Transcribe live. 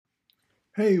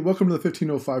Hey, welcome to the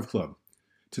 1505 Club.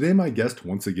 Today, my guest,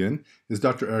 once again, is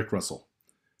Dr. Eric Russell.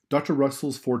 Dr.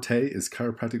 Russell's forte is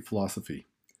chiropractic philosophy.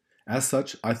 As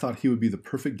such, I thought he would be the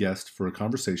perfect guest for a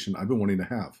conversation I've been wanting to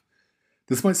have.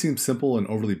 This might seem simple and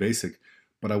overly basic,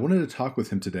 but I wanted to talk with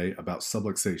him today about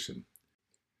subluxation.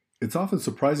 It's often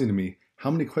surprising to me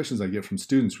how many questions I get from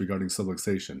students regarding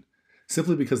subluxation,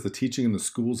 simply because the teaching in the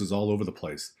schools is all over the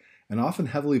place, and often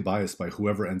heavily biased by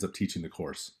whoever ends up teaching the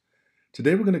course.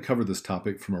 Today we're going to cover this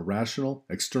topic from a rational,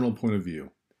 external point of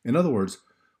view. In other words,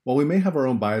 while we may have our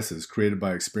own biases created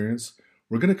by experience,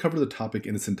 we're going to cover the topic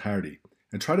in its entirety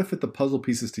and try to fit the puzzle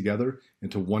pieces together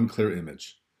into one clear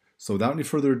image. So without any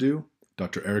further ado,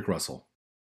 Dr. Eric Russell.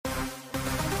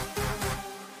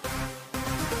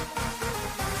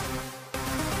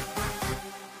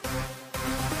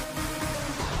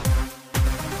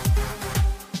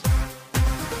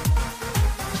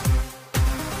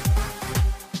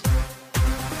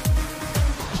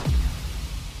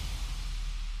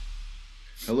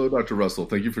 Hello, Dr. Russell.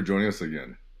 Thank you for joining us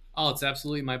again. Oh, it's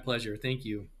absolutely my pleasure. Thank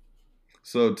you.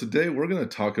 So today we're going to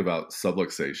talk about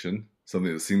subluxation,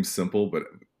 something that seems simple but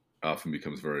often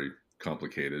becomes very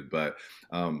complicated. But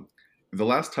the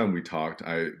last time we talked,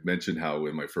 I mentioned how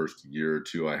in my first year or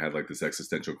two, I had like this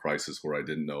existential crisis where I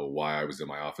didn't know why I was in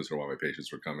my office or why my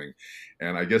patients were coming.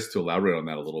 And I guess to elaborate on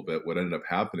that a little bit, what ended up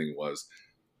happening was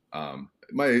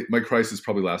my crisis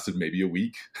probably lasted maybe a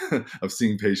week of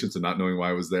seeing patients and not knowing why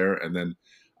I was there. And then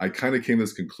I kind of came to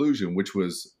this conclusion, which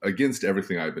was against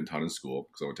everything I'd been taught in school,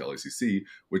 because I went to LACC,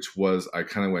 which was I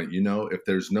kind of went, if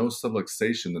there's no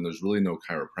subluxation, then there's really no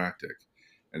chiropractic.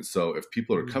 And so if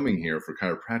people are coming here for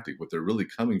chiropractic, what they're really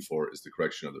coming for is the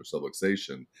correction of their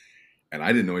subluxation. And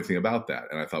I didn't know anything about that.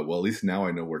 And I thought, well, at least now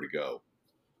I know where to go.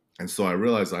 And so I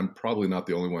realized I'm probably not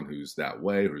the only one who's that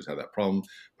way, who's had that problem.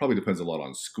 Probably depends a lot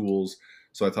on schools.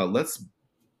 So I thought, let's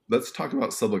talk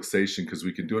about subluxation because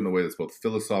we can do it in a way that's both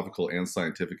philosophical and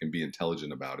scientific and be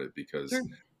intelligent about it because Sure.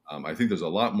 I think there's a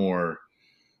lot more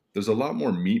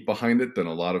meat behind it than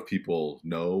a lot of people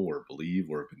know or believe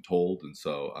or have been told. And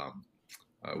so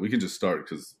we can just start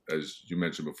because, as you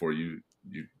mentioned before, you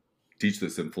teach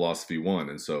this in philosophy 1.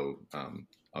 And so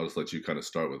I'll just let you kind of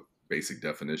start with basic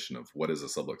definition of what is a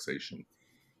subluxation.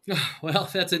 Well,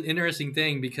 that's an interesting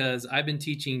thing because I've been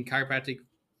teaching chiropractic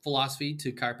philosophy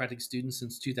to chiropractic students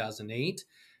since 2008.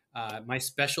 My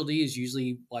specialty is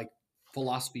usually like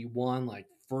philosophy 1, like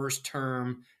first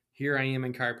term. Here I am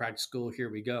in chiropractic school.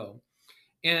 Here we go.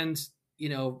 And,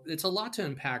 it's a lot to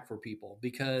unpack for people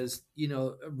because,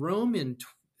 Rome in,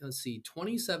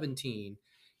 2017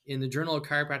 in the Journal of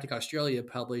Chiropractic Australia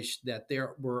published that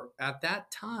there were at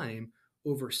that time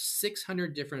over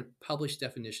 600 different published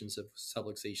definitions of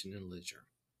subluxation in literature.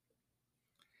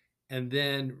 And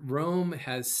then Rome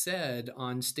has said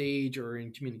on stage or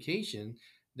in communication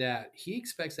that he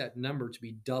expects that number to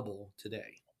be double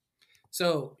today.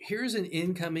 So here's an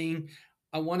incoming,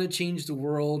 I want to change the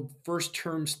world first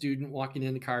term student walking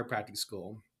into chiropractic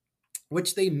school,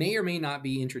 which they may or may not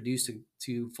be introduced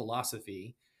to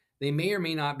philosophy. They may or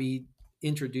may not be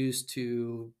introduced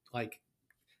to like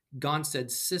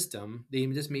Gonstead's system. They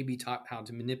just may be taught how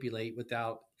to manipulate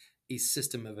without a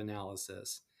system of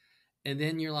analysis. And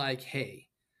then you're like, hey,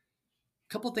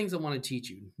 a couple of things I want to teach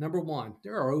you. Number one,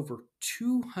 there are over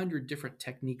 200 different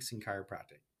techniques in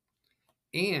chiropractic.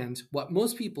 And what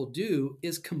most people do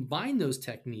is combine those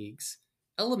techniques,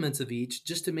 elements of each,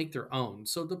 just to make their own.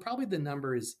 So probably the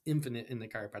number is infinite in the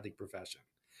chiropractic profession.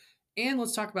 And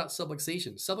let's talk about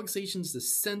subluxation. Subluxation is the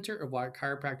center of what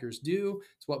chiropractors do.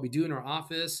 It's what we do in our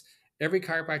office. Every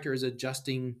chiropractor is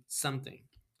adjusting something.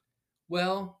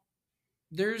 Well,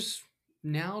 there's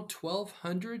now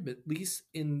 1,200, but at least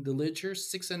in the literature,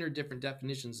 600 different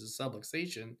definitions of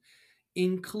subluxation,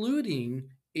 including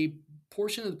a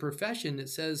portion of the profession that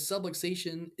says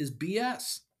subluxation is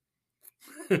BS,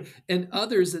 and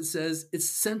others that says it's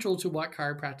central to what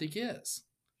chiropractic is.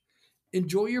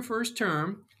 Enjoy your first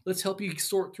term. Let's help you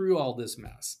sort through all this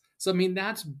mess. So, I mean,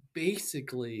 that's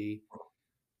basically,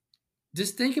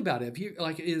 just think about it. If you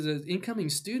like as an incoming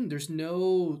student, there's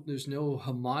no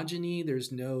homogeny,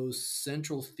 there's no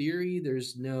central theory,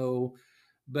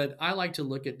 but I like to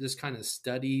look at this kind of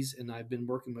studies, and I've been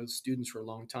working with students for a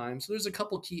long time. So there's a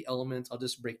couple key elements I'll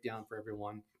just break down for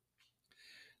everyone.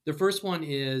 The first one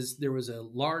is there was a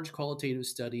large qualitative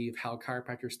study of how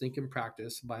chiropractors think and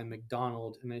practice by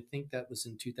McDonald, and I think that was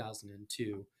in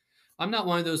 2002. I'm not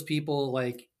one of those people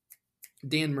like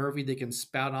Dan Murphy that can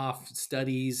spout off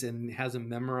studies and has them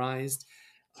memorized.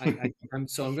 I'm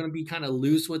going to be kind of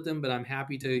loose with them, but I'm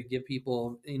happy to give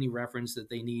people any reference that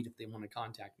they need if they want to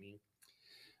contact me.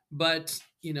 But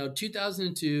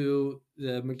 2002,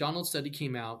 the McDonald study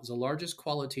came out. It was the largest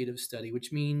qualitative study,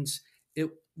 which means it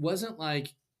wasn't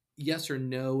like yes or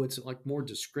no. It's like more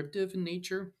descriptive in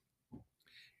nature.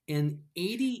 And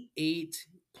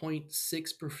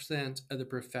 88.6% of the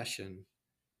profession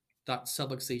thought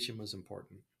subluxation was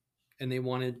important, and they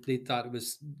thought it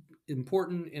was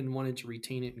important and wanted to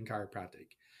retain it in chiropractic.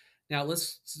 Now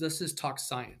let's just talk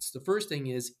science. The first thing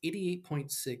is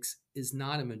 88.6 is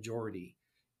not a majority.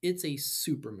 It's a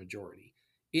super majority.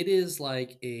 It is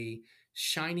like a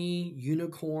shiny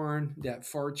unicorn that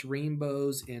farts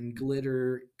rainbows and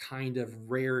glitter kind of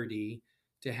rarity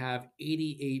to have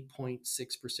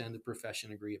 88.6% of the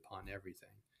profession agree upon everything.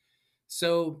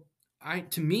 So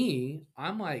to me,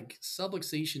 I'm like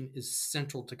subluxation is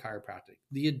central to chiropractic.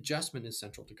 The adjustment is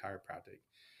central to chiropractic.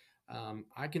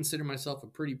 I consider myself a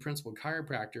pretty principled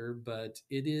chiropractor, but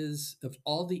it is of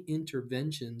all the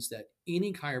interventions that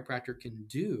any chiropractor can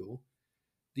do,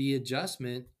 the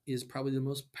adjustment is probably the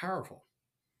most powerful.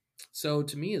 So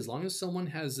to me, as long as someone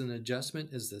has an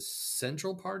adjustment as the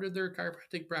central part of their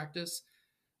chiropractic practice,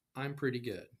 I'm pretty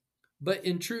good. But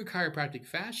in true chiropractic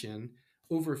fashion,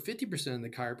 over 50% of the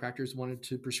chiropractors wanted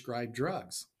to prescribe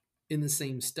drugs in the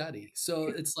same study. So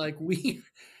it's like we,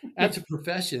 as a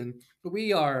profession,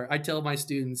 I tell my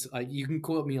students, like, you can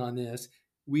quote me on this,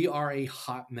 we are a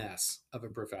hot mess of a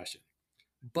profession,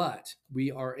 but we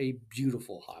are a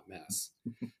beautiful hot mess.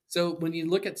 So when you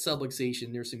look at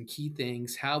subluxation, there's some key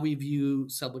things. How we view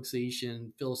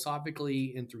subluxation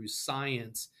philosophically and through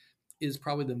science is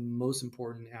probably the most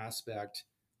important aspect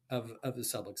of the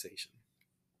subluxation.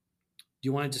 Do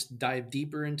you want to just dive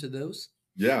deeper into those?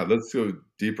 Yeah, let's go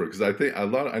deeper because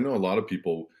I know a lot of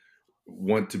people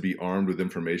want to be armed with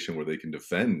information where they can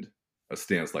defend a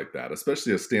stance like that,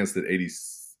 especially a stance that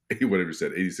 80, whatever you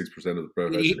said, 86% of the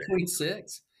profession.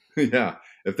 8.6. Yeah,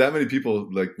 if that many people,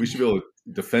 like, we should be able to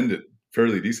defend it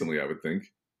fairly decently, I would think.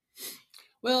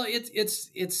 Well,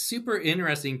 it's super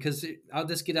interesting because I'll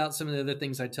just get out some of the other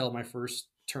things I tell my first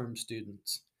term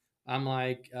students. I'm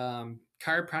like,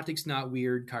 chiropractic's not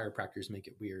weird. Chiropractors make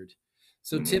it weird.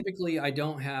 So Hmm. typically, I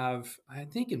don't have. I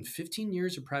think in 15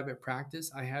 years of private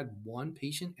practice, I had one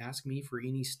patient ask me for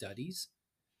any studies.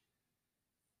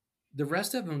 The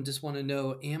rest of them just want to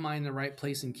know, am I in the right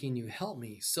place and can you help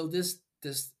me? So this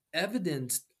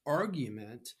evidence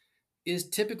argument is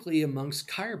typically amongst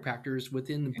chiropractors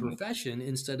within the Hmm. profession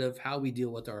instead of how we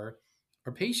deal with our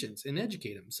patients and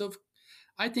educate them. So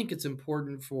I think it's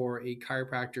important for a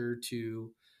chiropractor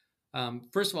to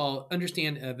first of all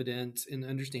understand evidence and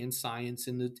understand science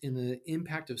and the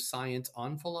impact of science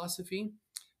on philosophy.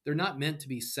 They're not meant to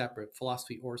be separate,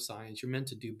 philosophy or science. You're meant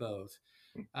to do both.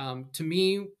 To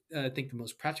me, I think the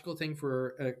most practical thing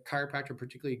for a chiropractor,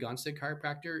 particularly a Gonstead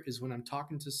chiropractor, is when I'm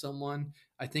talking to someone,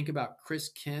 I think about Chris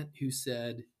Kent, who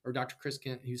said, or Dr. Chris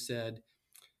Kent, who said,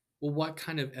 well, what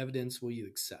kind of evidence will you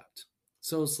accept?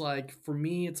 So it's like, for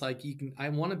me, it's like I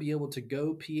want to be able to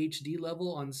go PhD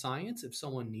level on science if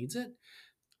someone needs it.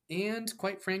 And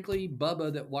quite frankly,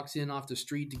 Bubba that walks in off the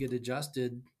street to get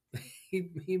adjusted,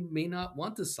 he may not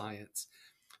want the science.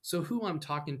 So who I'm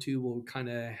talking to will kind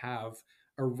of have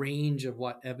a range of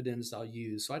what evidence I'll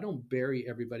use. So I don't bury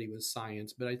everybody with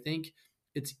science, but I think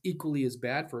it's equally as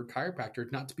bad for a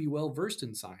chiropractor not to be well versed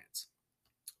in science.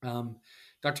 Um,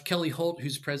 Dr. Kelly Holt,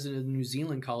 who's president of the New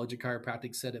Zealand College of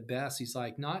Chiropractic, said it best. He's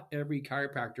like, not every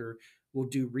chiropractor will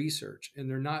do research, and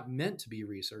they're not meant to be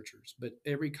researchers, but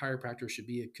every chiropractor should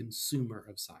be a consumer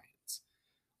of science.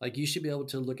 Like you should be able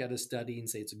to look at a study and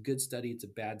say it's a good study, it's a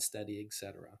bad study,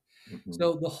 etc. Hmm.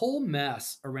 So the whole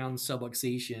mess around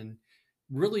subluxation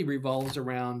really revolves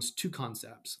around two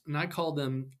concepts, and I call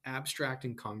them abstract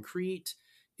and concrete.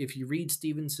 If you read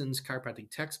Stevenson's chiropractic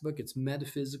textbook, it's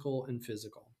metaphysical and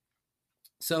physical.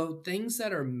 So things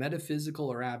that are metaphysical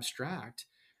or abstract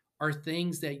are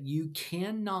things that you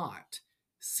cannot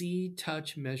see,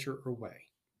 touch, measure, or weigh.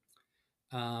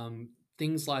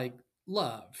 Things like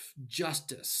love,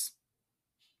 justice,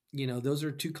 those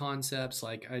are two concepts.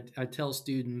 Like I tell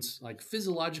students, like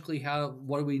physiologically,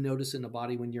 what do we notice in the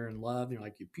body when you're in love?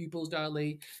 Like your pupils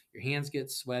dilate, your hands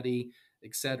get sweaty,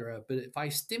 etc. But if I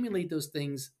stimulate those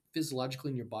things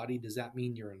physiologically in your body, does that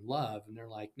mean you're in love? And they're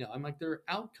like, no. I'm like, they're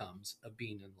outcomes of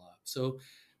being in love. So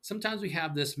sometimes we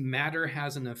have this matter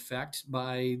has an effect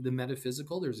by the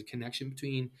metaphysical. There's a connection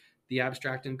between the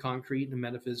abstract and concrete and the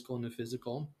metaphysical and the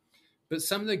physical. But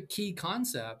some of the key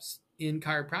concepts in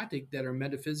chiropractic that are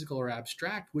metaphysical or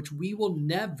abstract, which we will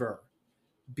never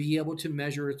be able to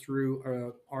measure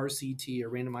through a RCT, a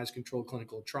randomized controlled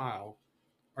clinical trial,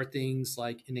 are things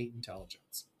like innate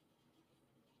intelligence.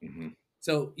 Hmm.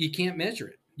 So you can't measure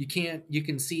it. You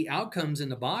can see outcomes in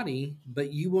the body,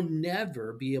 but you will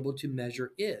never be able to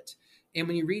measure it. And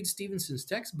when you read Stevenson's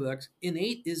textbooks,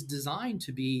 innate is designed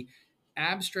to be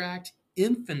abstract,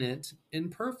 infinite, and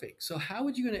perfect. So how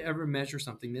would you going to ever measure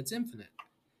something that's infinite?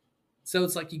 So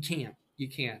it's like you can't.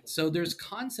 So there's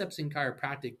concepts in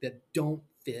chiropractic that don't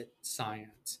fit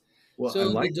science. Well, I So the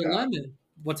like that. dilemma,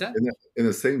 what's that? In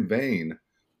the same vein,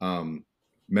 um,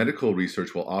 medical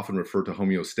research will often refer to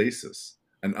homeostasis,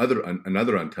 another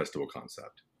untestable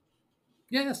concept.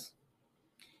 Yes.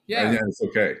 And Yeah. yeah, it's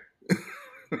okay.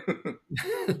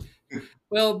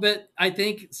 Well, but I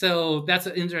think so. That's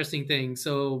an interesting thing.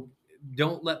 So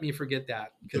don't let me forget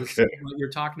that because Okay. what you're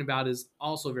talking about is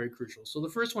also very crucial. So the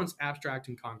first one's abstract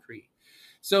and concrete.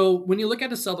 So when you look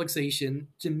at a subluxation,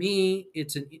 to me,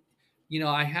 it's an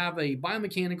I have a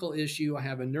biomechanical issue. I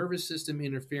have a nervous system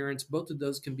interference. Both of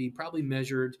those can be probably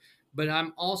measured. But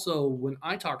I'm also, when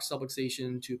I talk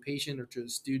subluxation to a patient or to a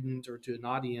student or to an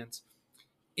audience,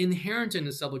 inherent in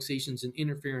the subluxation is an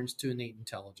interference to innate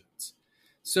intelligence.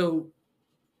 So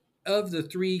of the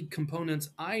three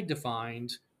components I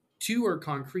defined, two are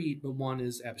concrete, but one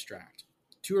is abstract.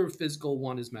 Two are physical,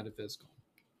 one is metaphysical.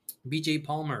 BJ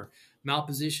Palmer,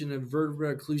 malposition of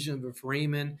vertebra, occlusion of a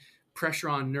foramen, pressure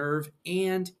on nerve,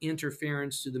 and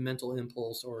interference to the mental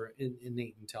impulse or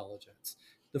innate intelligence.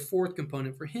 The fourth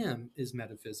component for him is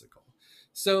metaphysical.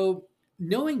 So,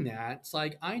 knowing that, it's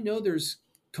like I know there's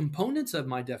components of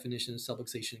my definition of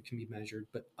subluxation that can be measured,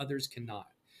 but others cannot.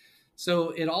 So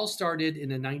it all started in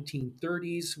the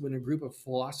 1930s when a group of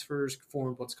philosophers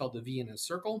formed what's called the Vienna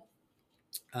Circle.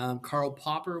 Karl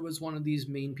Popper was one of these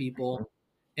main people.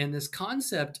 And this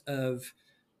concept of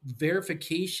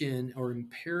verification or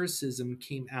empiricism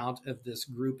came out of this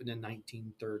group in the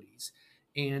 1930s.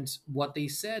 And what they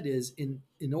said is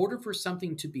in order for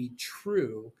something to be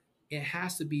true, it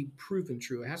has to be proven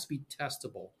true, it has to be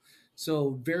testable.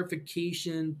 So,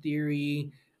 verification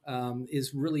theory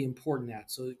is really important.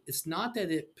 At so, it's not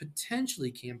that it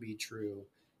potentially can be true,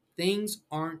 things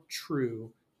aren't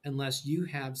true unless you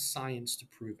have science to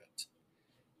prove it.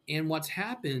 And what's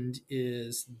happened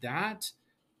is that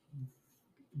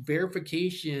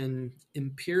verification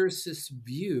empiricist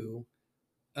view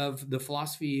of the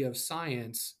philosophy of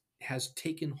science has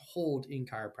taken hold in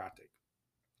chiropractic.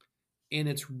 And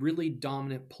it's really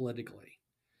dominant politically.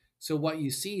 So what you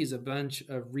see is a bunch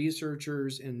of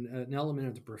researchers and an element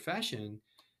of the profession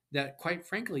that, quite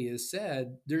frankly, has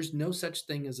said there's no such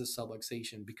thing as a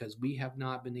subluxation because we have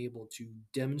not been able to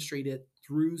demonstrate it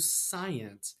through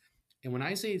science. And when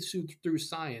I say through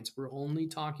science, we're only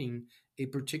talking a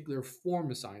particular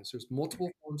form of science. There's multiple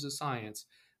forms of science,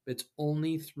 but it's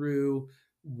only through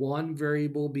one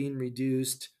variable being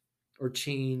reduced or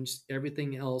changed.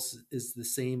 Everything else is the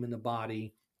same in the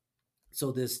body.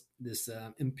 So this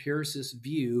empiricist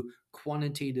view,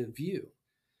 quantitative view.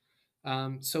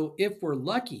 So if we're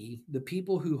lucky, the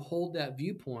people who hold that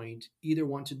viewpoint either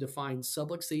want to define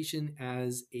subluxation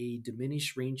as a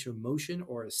diminished range of motion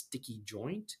or a sticky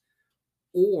joint,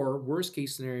 or worst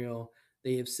case scenario,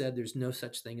 they have said there's no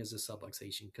such thing as a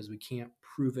subluxation because we can't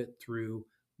prove it through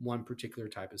one particular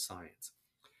type of science.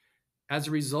 As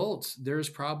a result, there's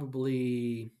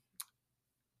probably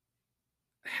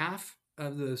half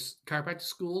of the chiropractic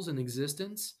schools in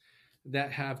existence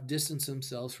that have distanced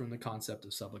themselves from the concept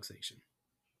of subluxation.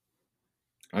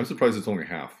 I'm surprised it's only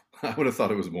half. I would have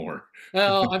thought it was more.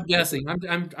 Well, I'm guessing.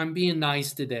 I'm being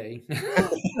nice today.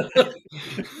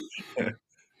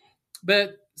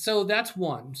 But so that's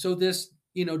one. So this,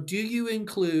 do you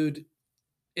include,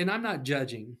 and I'm not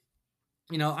judging,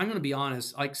 I'm going to be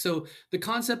honest. Like, so the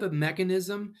concept of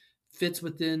mechanism fits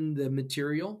within the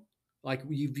material. Like,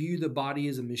 you view the body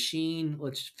as a machine,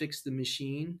 let's fix the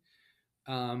machine.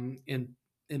 And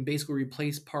basically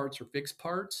replace parts or fix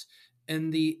parts.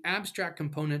 And the abstract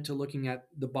component to looking at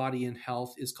the body and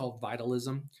health is called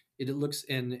vitalism. It looks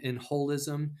in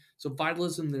holism. So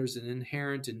vitalism, there's an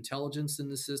inherent intelligence in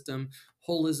the system.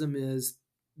 Holism is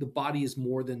the body is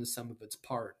more than the sum of its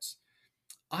parts.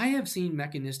 I have seen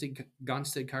mechanistic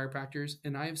Gonstead chiropractors,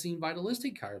 and I have seen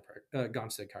vitalistic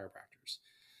Gonstead chiropractors.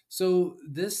 So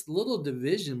this little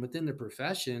division within the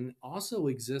profession also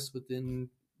exists within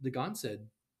the Gonstead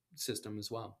system as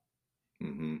well.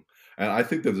 Hmm. And I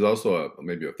think that there's also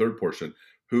maybe a third portion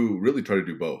who really try to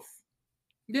do both.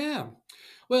 Yeah.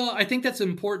 Well, I think that's an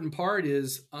important part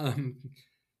is, I'm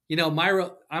a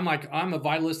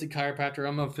vitalistic chiropractor.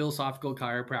 I'm a philosophical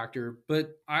chiropractor,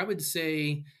 but I would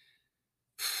say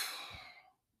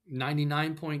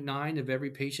 99.9 of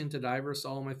every patient that I ever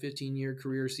saw in my 15-year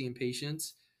career seeing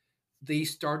patients, they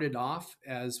started off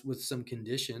as with some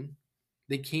condition.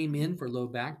 They came in for low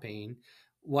back pain.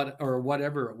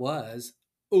 whatever it was.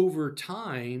 Over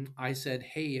time, I said,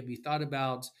 "Hey, have you thought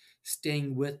about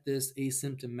staying with this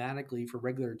asymptomatically for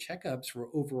regular checkups for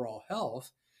overall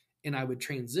health?" And I would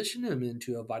transition them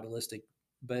into a vitalistic.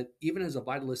 But even as a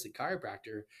vitalistic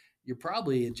chiropractor, you're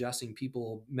probably adjusting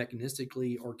people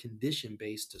mechanistically or condition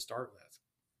based to start with.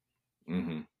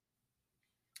 Hmm.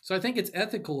 So I think it's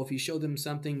ethical if you show them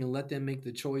something and let them make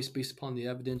the choice based upon the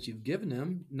evidence you've given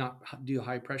them, not do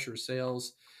high pressure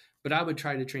sales. But I would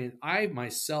try to train. I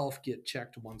myself get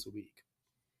checked once a week.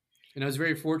 And I was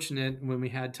very fortunate when we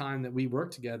had time that we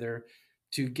worked together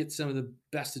to get some of the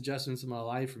best adjustments of my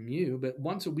life from you. But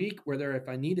once a week, whether if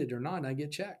I need it or not, I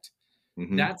get checked.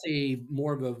 Hmm. That's a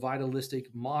more of a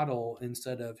vitalistic model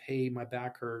instead of, hey, my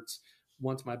back hurts.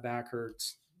 Once my back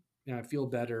hurts and I feel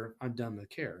better, I'm done with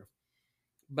care.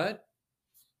 But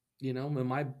when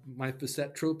my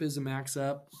facet tropism acts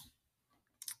up,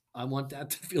 I want that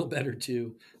to feel better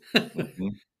too. Hmm.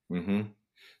 Hmm.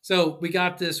 So we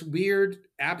got this weird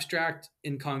abstract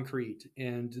and concrete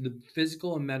and the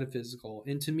physical and metaphysical.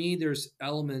 And to me, there's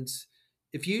elements,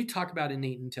 if you talk about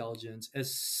innate intelligence,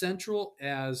 as central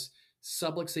as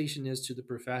subluxation is to the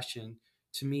profession,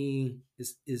 to me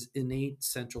is innate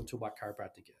central to what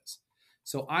chiropractic is.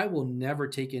 So I will never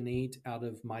take innate out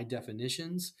of my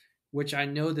definitions, which I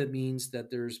know that means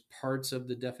that there's parts of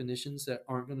the definitions that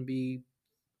aren't going to be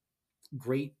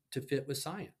great to fit with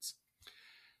science.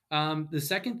 The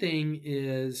second thing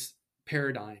is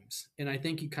paradigms, and I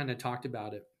think you kind of talked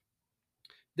about it.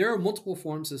 There are multiple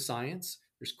forms of science.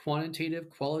 There's quantitative,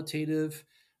 qualitative,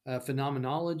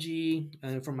 phenomenology.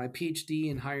 From my PhD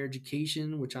in higher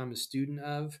education, which I'm a student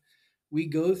of, we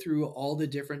go through all the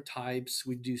different types.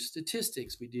 We do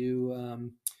statistics. We do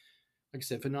like I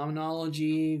said,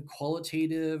 phenomenology,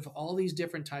 qualitative, all these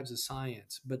different types of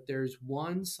science. But there's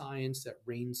one science that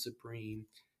reigns supreme,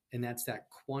 and that's that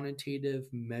quantitative,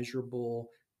 measurable,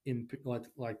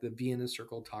 like the Vienna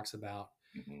Circle talks about.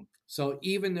 Hmm. So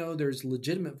even though there's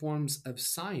legitimate forms of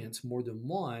science, more than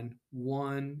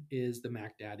one is the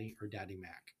Mac Daddy or Daddy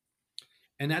Mac.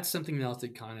 And that's something else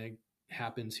that kind of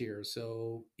happens here.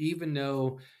 So even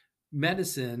though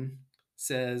medicine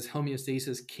says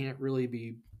homeostasis can't really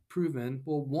be proven,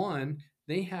 well, one,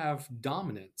 they have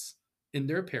dominance in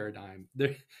their paradigm.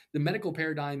 The medical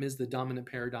paradigm is the dominant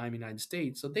paradigm in the United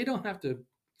States. So they don't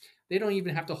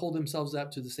even have to hold themselves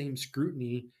up to the same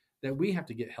scrutiny that we have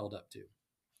to get held up to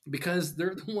because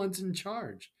they're the ones in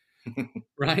charge.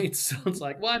 Right? So it's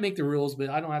like, well, I make the rules, but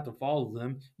I don't have to follow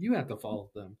them. You have to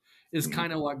follow them. Is Hmm.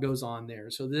 kind of what goes on there.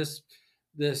 So this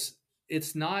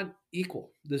it's not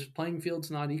equal. This playing field's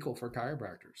not equal for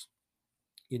chiropractors.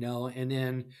 And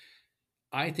then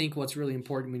I think what's really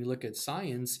important when you look at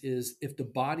science is if the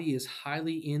body is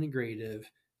highly integrative,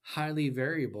 highly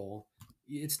variable,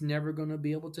 it's never going to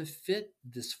be able to fit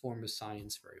this form of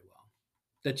science very well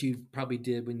that you probably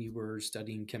did when you were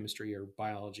studying chemistry or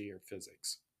biology or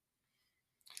physics.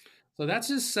 So that's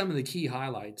just some of the key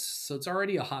highlights. So it's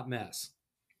already a hot mess.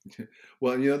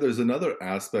 Well, there's another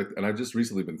aspect, and I've just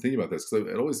recently been thinking about this because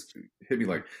it always hit me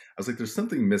like, I was like, there's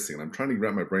something missing. And I'm trying to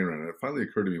wrap my brain around it. It finally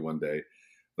occurred to me one day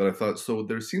that I thought, so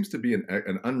there seems to be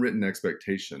an unwritten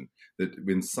expectation that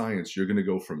in science, you're going to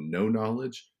go from no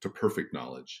knowledge to perfect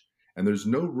knowledge. And there's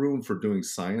no room for doing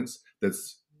science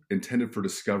that's intended for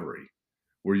discovery,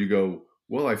 where you go,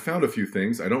 well, I found a few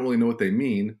things. I don't really know what they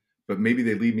mean, but maybe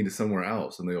they lead me to somewhere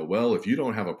else. And they go, well, if you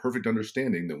don't have a perfect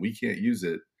understanding, then we can't use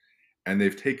it, and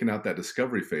they've taken out that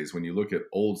discovery phase. When you look at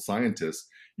old scientists,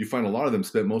 you find a lot of them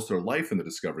spent most of their life in the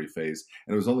discovery phase,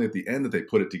 and it was only at the end that they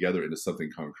put it together into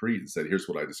something concrete and said, here's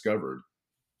what I discovered.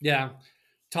 Yeah.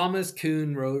 Thomas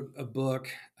Kuhn wrote a book.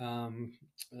 Uh,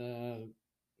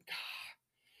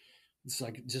 it's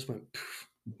like it just went, poof.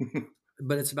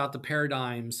 But it's about the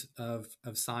paradigms of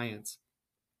science.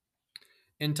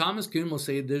 And Thomas Kuhn will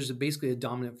say there's basically a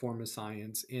dominant form of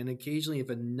science. And occasionally, if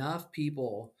enough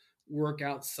people work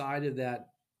outside of that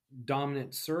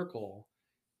dominant circle,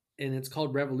 and it's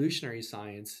called revolutionary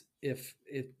science, if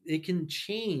it can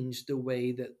change the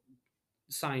way that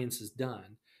science is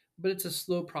done, but it's a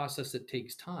slow process that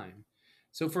takes time.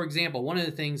 So, for example, one of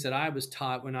the things that I was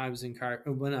taught when I was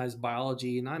when I was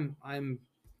biology, and I'm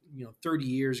 30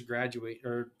 years graduate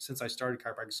or since I started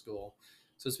chiropractic school,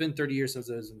 so it's been 30 years since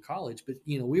I was in college. But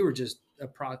we were just a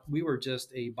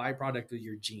byproduct of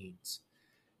your genes,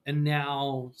 and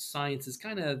now science is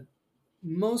kind of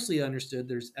mostly understood.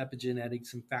 There's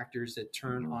epigenetics and factors that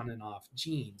turn Mhm. on and off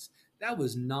genes. That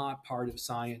was not part of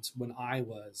science when I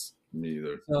was. Me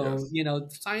either. So,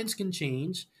 Yes. science can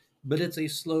change, but it's a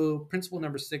slow, principle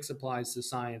number 6 applies to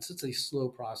science. It's a slow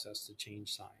process to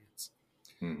change science.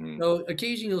 Mm-hmm. So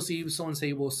occasionally you'll see someone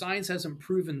say, well, science hasn't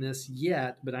proven this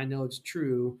yet, but I know it's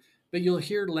true. But you'll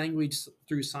hear language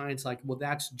through science like, well,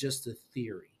 that's just a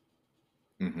theory.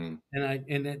 Mm-hmm.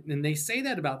 And they say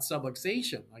that about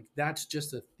subluxation, like that's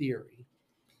just a theory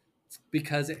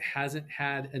because it hasn't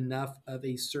had enough of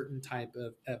a certain type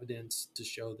of evidence to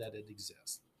show that it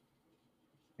exists.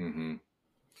 Mm-hmm.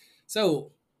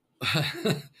 So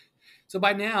so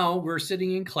by now we're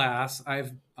sitting in class.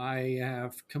 I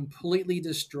have completely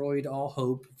destroyed all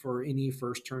hope for any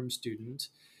first term student.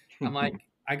 I'm like,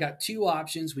 I got two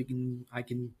options. I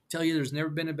can tell you there's never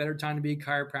been a better time to be a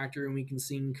chiropractor, and we can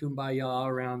sing kumbaya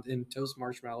around and toast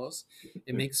marshmallows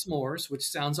and make s'mores, which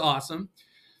sounds awesome.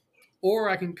 Or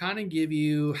I can kind of give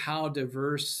you how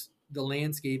diverse the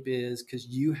landscape is because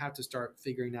you have to start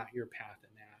figuring out your path in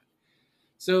that.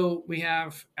 So we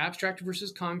have abstract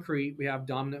versus concrete. We have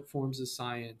dominant forms of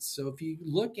science. So if you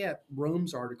look at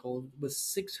Rome's article with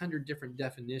 600 different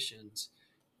definitions,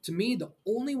 to me, the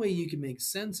only way you can make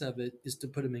sense of it is to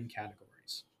put them in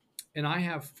categories. And I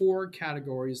have four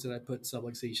categories that I put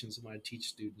subluxations when I teach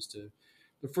students to.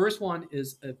 The first one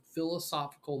is a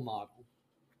philosophical model.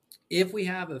 If we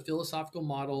have a philosophical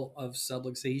model of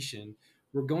subluxation,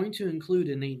 we're going to include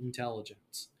innate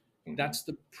intelligence. Mm-hmm. That's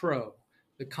the pro.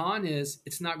 The con is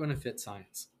it's not going to fit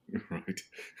science. Right.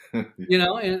 You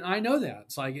know, and I know that.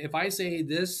 It's like if I say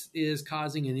this is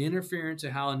causing an interference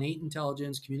to how innate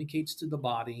intelligence communicates to the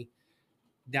body,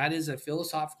 that is a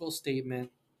philosophical statement,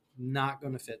 not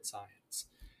going to fit science.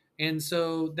 And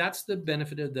so that's the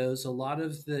benefit of those. A lot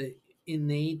of the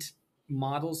innate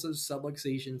models of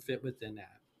subluxation fit within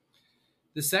that.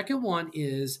 The second one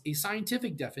is a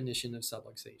scientific definition of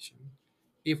subluxation.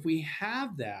 If we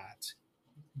have that,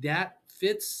 that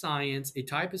fits science, a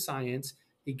type of science,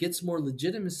 it gets more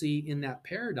legitimacy in that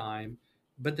paradigm.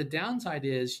 But the downside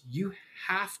is you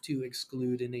have to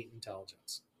exclude innate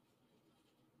intelligence.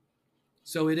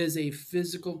 So it is a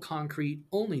physical, concrete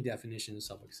only definition of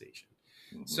subluxation.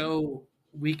 Mm-hmm. So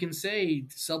we can say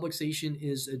subluxation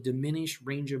is a diminished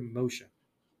range of motion,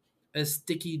 a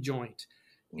sticky joint.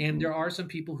 And Mm-hmm. there are some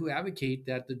people who advocate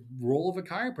that the role of a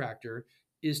chiropractor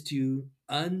is to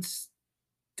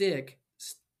unstick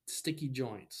sticky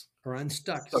joints or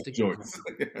unstuck Stuck sticky joints.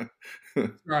 joints. Yeah.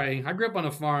 Sorry, I grew up on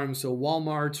a farm, so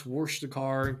Walmart's, wash the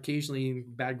car, occasionally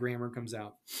bad grammar comes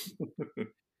out.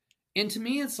 And to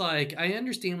me, it's like I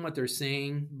understand what they're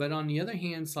saying, but on the other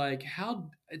hand, it's like how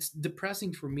it's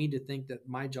depressing for me to think that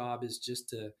my job is just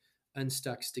to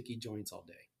unstuck sticky joints all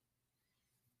day.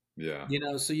 Yeah. You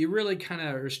know, so you really kind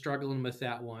of are struggling with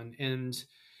that one. And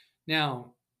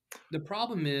now the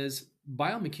problem is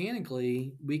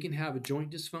biomechanically, we can have a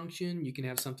joint dysfunction. You can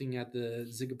have something at the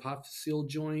zygapophyseal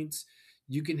joints.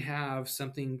 You can have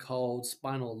something called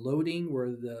spinal loading,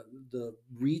 where the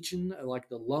region, like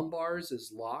the lumbars,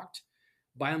 is locked.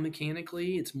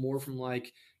 Biomechanically, it's more from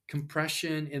like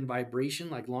compression and vibration.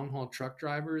 Like long haul truck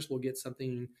drivers will get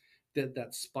something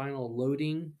that spinal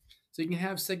loading. So you can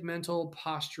have segmental,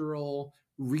 postural,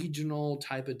 regional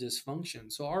type of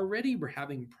dysfunction. So already we're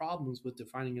having problems with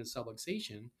defining a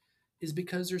subluxation is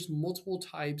because there's multiple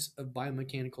types of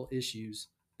biomechanical issues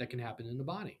that can happen in the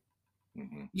body,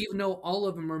 Mm-hmm. even though all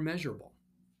of them are measurable.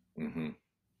 Mm-hmm.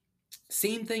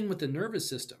 Same thing with the nervous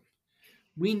system.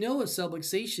 We know a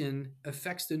subluxation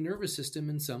affects the nervous system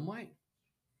in some way.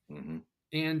 Mm-hmm.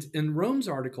 And in Rome's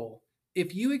article,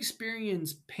 if you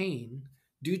experience pain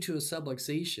due to a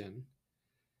subluxation,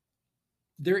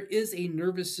 there is a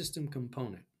nervous system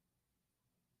component.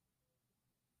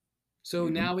 So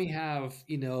Mm-hmm. now we have,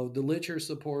 you know, the literature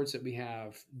supports that we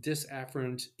have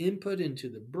dysafferent input into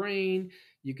the brain.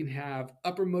 You can have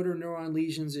upper motor neuron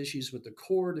lesions, issues with the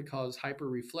core that cause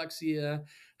hyperreflexia,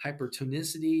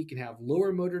 hypertonicity. You can have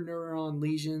lower motor neuron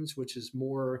lesions, which is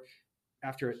more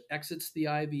after it exits the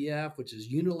IVF, which is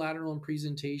unilateral in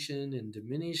presentation and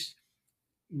diminished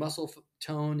muscle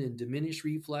tone and diminished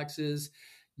reflexes.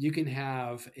 You can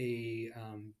have a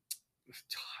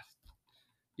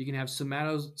you can have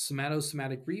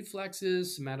somatosomatic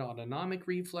reflexes, somatoautonomic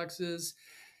reflexes.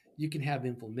 You can have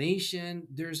inflammation.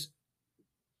 There's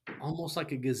almost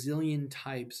like a gazillion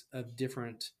types of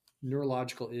different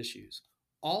neurological issues.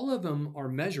 All of them are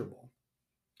measurable.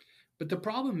 But the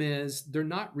problem is they're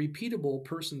not repeatable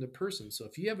person to person. So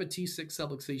if you have a T6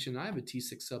 subluxation, I have a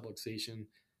T6 subluxation,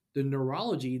 the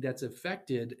neurology that's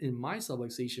affected in my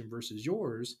subluxation versus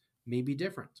yours may be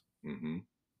different. Mm-hmm.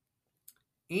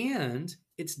 And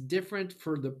it's different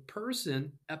for the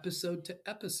person episode to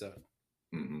episode.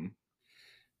 Mm-hmm.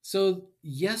 So,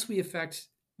 yes,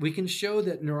 we can show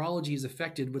that neurology is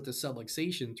affected with the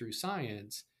subluxation through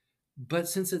science, But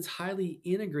since it's highly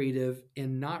integrative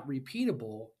and not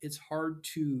repeatable, it's hard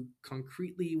to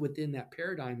concretely within that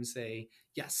paradigm say,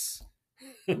 yes,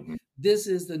 Hmm. this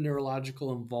is the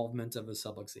neurological involvement of a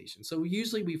subluxation. So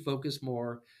usually we focus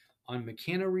more on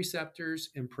mechanoreceptors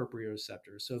and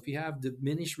proprioceptors. So if you have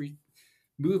diminished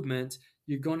movement,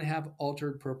 you're going to have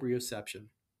altered proprioception.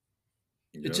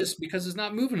 It's Yep. just because it's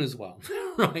not moving as well,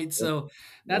 right? Yep. So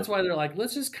that's Yep. why they're like,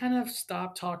 let's just kind of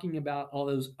stop talking about all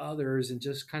those others and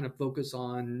just kind of focus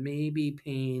on maybe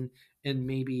pain and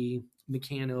maybe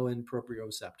mechano and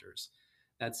proprioceptors.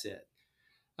 That's it.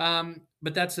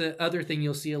 But that's the other thing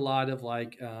you'll see a lot of,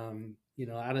 like, out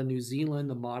of New Zealand,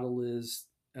 the model is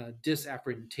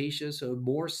disafferentation. So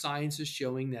more science is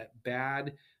showing that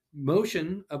bad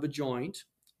motion of a joint,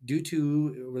 due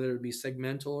to whether it be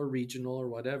segmental or regional or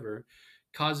whatever,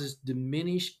 causes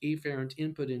diminished afferent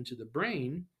input into the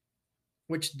brain,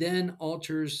 which then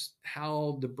alters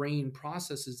how the brain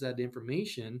processes that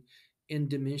information and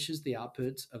diminishes the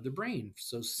outputs of the brain.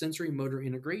 So sensory motor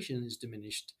integration is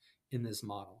diminished in this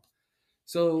model.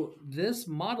 So this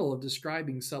model of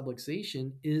describing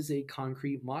subluxation is a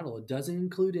concrete model. It doesn't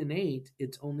include innate.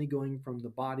 It's only going from the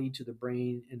body to the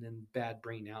brain and then bad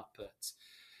brain outputs.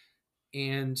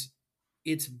 And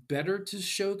it's better to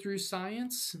show through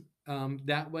science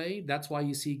that way. That's why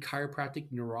you see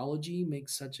chiropractic neurology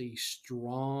makes such a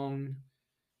strong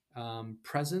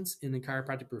presence in the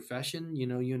chiropractic profession.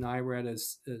 You and I were at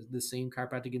the same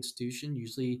chiropractic institution.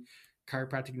 Usually,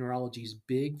 chiropractic neurology is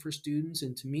big for students.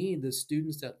 And to me, the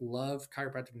students that love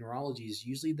chiropractic neurology is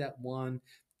usually that one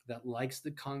that likes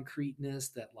the concreteness,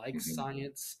 that likes Hmm.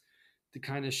 science to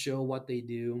kind of show what they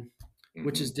do,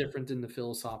 which is Hmm. different than the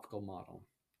philosophical model.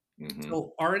 Hmm.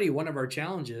 So already one of our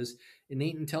challenges,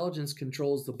 innate intelligence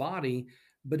controls the body,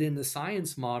 but in the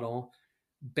science model,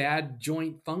 bad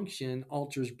joint function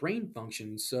alters brain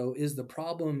function. So is the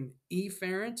problem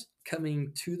efferent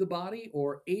coming to the body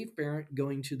or afferent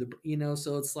going to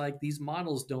so it's like these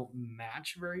models don't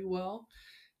match very well.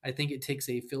 I think it takes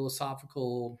a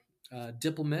philosophical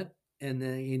diplomat and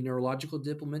then a neurological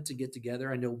diplomat to get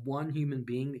together. I know one human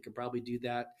being that could probably do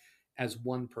that as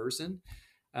one person.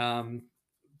 Um,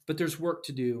 but there's work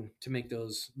to do to make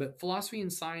those. But philosophy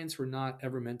and science were not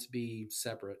ever meant to be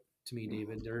separate to me,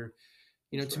 David. They're,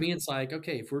 That's to right. me, it's like,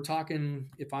 okay, if we're talking,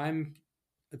 if I'm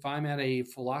at a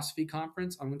philosophy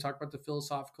conference, I'm going to talk about the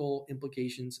philosophical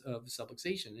implications of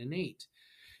subluxation innate.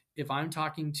 If I'm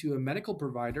talking to a medical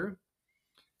provider,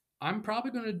 I'm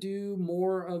probably going to do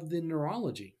more of the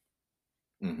neurology.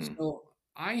 Hmm. So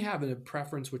I have a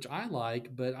preference which I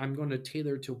like, but I'm going to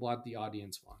tailor to what the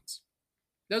audience wants.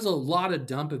 There's a lot of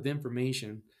dump of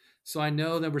information. So I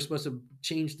know that we're supposed to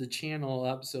change the channel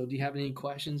up. So do you have any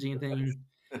questions, anything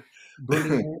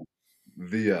burning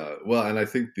there? Well, and I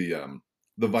think the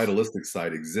vitalistic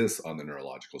side exists on the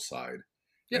neurological side,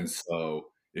 and Yep.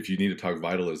 so if you need to talk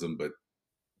vitalism, but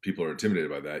people are intimidated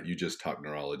by that, you just talk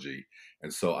neurology.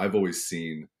 And so I've always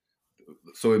seen,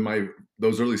 so in my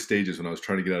those early stages when I was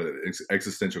trying to get out of the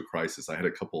existential crisis, I had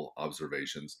a couple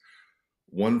observations.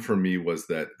 One for me was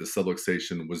that the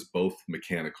subluxation was both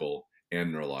mechanical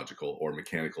and neurological, or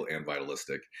mechanical and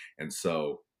vitalistic, and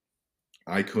so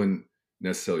I couldn't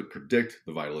necessarily predict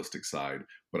the vitalistic side,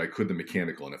 but I could the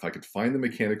mechanical. And if I could find the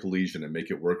mechanical lesion and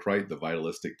make it work right, the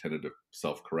vitalistic tended to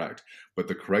self correct. But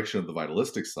the correction of the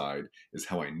vitalistic side is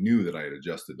how I knew that I had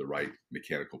adjusted the right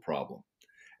mechanical problem.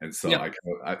 And so Yep.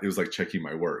 it was like checking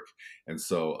my work. And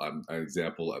so, an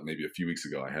example, maybe a few weeks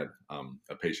ago, I had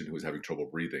a patient who was having trouble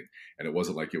breathing, and it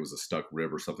wasn't like it was a stuck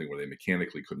rib or something where they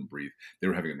mechanically couldn't breathe. They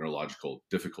were having a neurological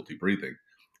difficulty breathing.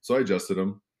 So I adjusted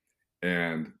them,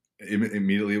 and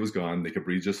immediately it was gone. They could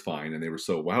breathe just fine, and they were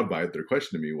so wowed by it. Their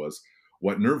question to me was,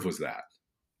 "What nerve was that?"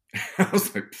 I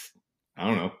was like, "I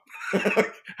don't know.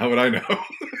 How would I know?"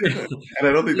 And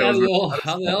I don't think that Yeah, was very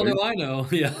how the hell satisfying. do I know?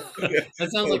 Yeah,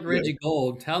 that sounds like Okay. Reggie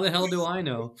Gold. How the hell do I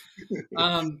know?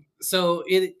 So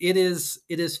it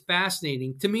is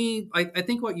fascinating to me. I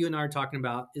think what you and I are talking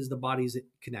about is the body's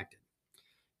connected,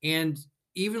 and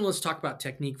even let's talk about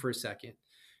technique for a second.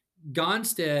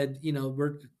 Gonstead,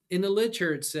 we're in the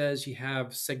literature. It says you have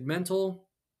segmental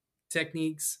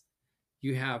techniques,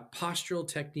 you have postural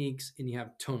techniques, and you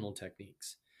have tonal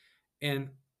techniques. And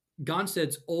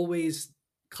Gonstead's always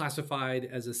classified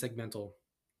as a segmental.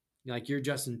 Like you're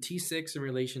adjusting T6 in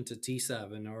relation to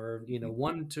T7, or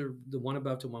one to the one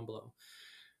above to one below.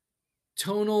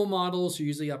 Tonal models are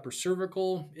usually upper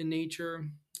cervical in nature,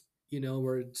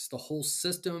 where it's the whole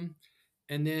system.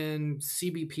 And then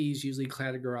CBP is usually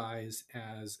categorized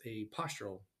as a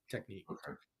postural technique.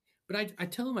 Okay. But I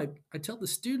tell them, I tell the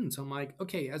students, I'm like,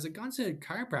 okay, as a Gonstead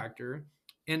chiropractor,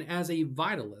 And as a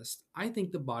vitalist, I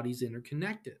think the body's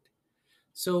interconnected.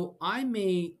 So I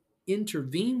may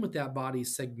intervene with that body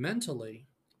segmentally,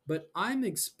 but I'm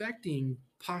expecting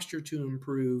posture to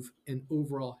improve and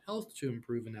overall health to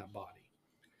improve in that body.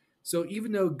 So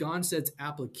even though Gonstead's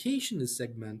application is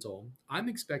segmental, I'm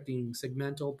expecting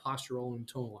segmental, postural, and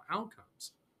tonal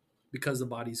outcomes because the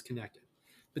body's connected.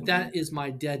 But Mhm. that is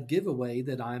my dead giveaway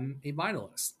that I'm a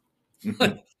vitalist.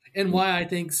 Mhm. And why I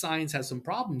think science has some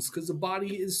problems because the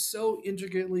body is so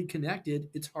intricately connected,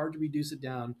 it's hard to reduce it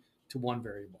down to one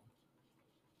variable.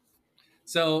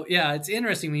 So yeah, it's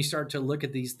interesting when you start to look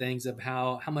at these things of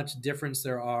how much difference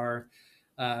there are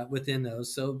within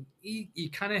those. So you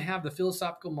kind of have the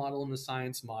philosophical model and the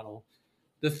science model.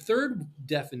 The third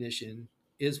definition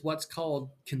is what's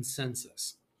called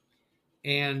consensus.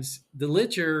 And the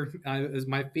literature,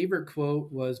 my favorite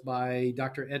quote was by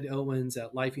Dr. Ed Owens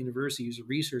at Life University, who's a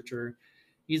researcher.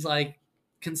 He's like,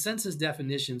 consensus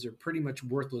definitions are pretty much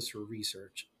worthless for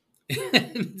research.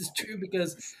 And it's true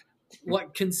because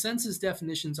what consensus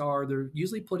definitions are, they're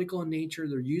usually political in nature,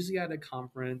 they're usually at a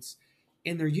conference,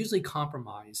 and they're usually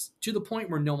compromised to the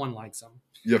point where no one likes them.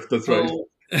 Yep, that's right. So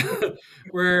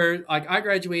where like I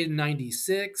graduated in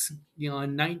 96, in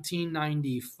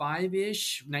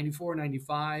 1995-ish, 94,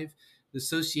 95, the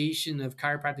Association of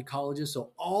Chiropractic Colleges,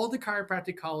 so all the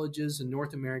chiropractic colleges in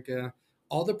North America,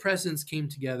 all the presidents came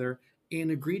together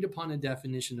and agreed upon a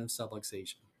definition of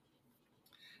subluxation.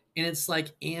 And it's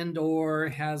like andor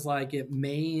has like it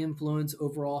may influence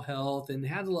overall health and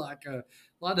had like a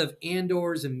lot of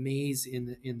andors and mays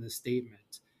in the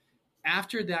statement.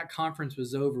 After that conference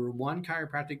was over, one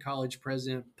chiropractic college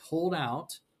president pulled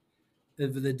out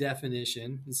of the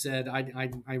definition and said,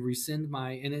 I rescind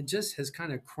my, and it just has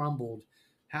kind of crumbled.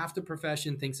 Half the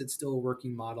profession thinks it's still a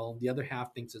working model. The other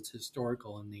half thinks it's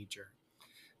historical in nature.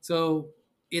 So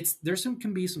there's some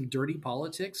can be some dirty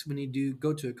politics when you do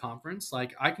go to a conference.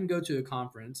 Like I can go to a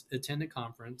conference, attend a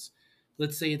conference.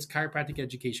 Let's say it's chiropractic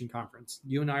education conference.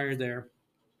 You and I are there,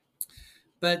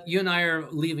 but you and I are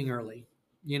leaving early.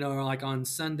 Like on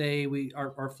Sunday,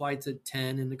 our flight's at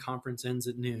 10 and the conference ends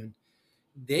at noon.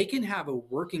 They can have a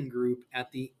working group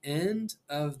at the end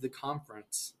of the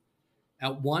conference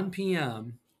at 1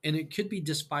 p.m. and it could be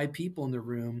just 5 people in the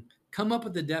room come up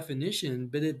with the definition,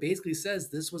 but it basically says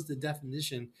this was the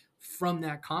definition from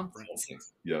that conference.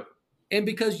 Yep. And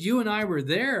because you and I were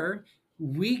there,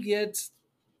 we get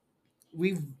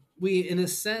we've we in a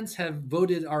sense have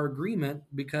voted our agreement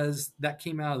because that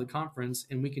came out of the conference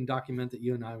and we can document that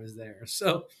you and I was there.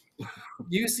 So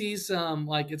you see some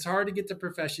like it's hard to get the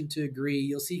profession to agree.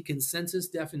 You'll see consensus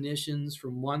definitions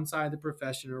from one side of the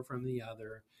profession or from the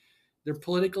other. They're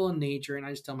political in nature, and I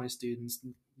just tell my students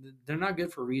they're not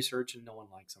good for research and no one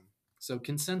likes them. So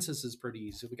consensus is pretty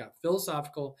easy. So we got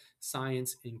philosophical,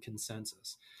 science, and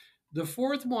consensus. The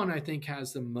fourth one I think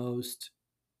has the most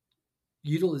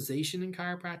utilization in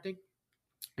chiropractic,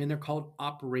 and they're called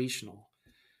operational.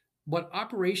 What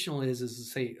operational is to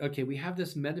say, okay, we have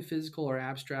this metaphysical or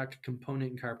abstract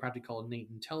component in chiropractic called innate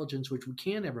intelligence, which we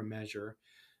can't ever measure,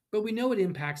 but we know it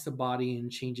impacts the body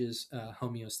and changes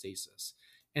homeostasis.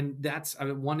 And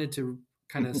I wanted to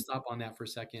kind of stop on that for a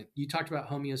second. You talked about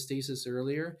homeostasis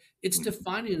earlier. It's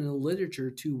defined in the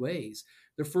literature two ways.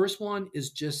 The first one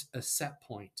is just a set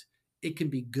point. It can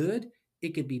be good,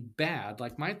 it could be bad.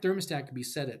 Like my thermostat could be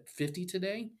set at 50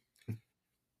 today.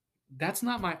 That's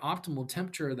not my optimal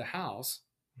temperature of the house,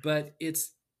 but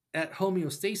it's at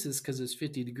homeostasis because it's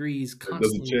 50 degrees It doesn't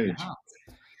constantly in the change. house.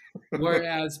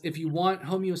 Whereas if you want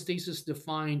homeostasis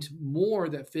defined more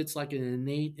that fits like an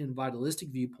innate and vitalistic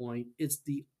viewpoint, it's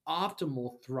the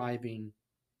optimal thriving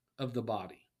of the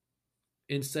body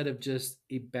instead of just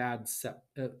a bad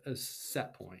a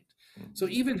set point. So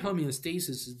even homeostasis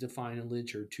is defined in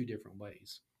literature two different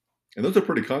ways. And those are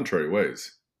pretty contrary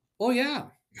ways. Oh yeah.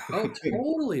 Oh,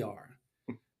 totally are.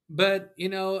 But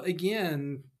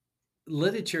again,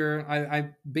 literature,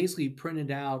 I basically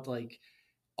printed out like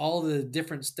all the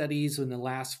different studies in the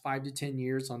last 5 to 10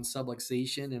 years on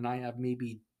subluxation, and I have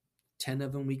maybe 10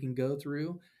 of them we can go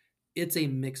through. It's a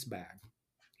mixed bag,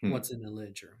 Hmm. what's in the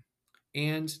literature.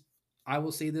 And I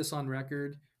will say this on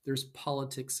record there's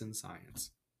politics in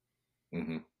science.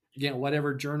 Hmm. Again,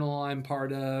 whatever journal I'm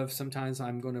part of, sometimes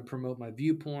I'm going to promote my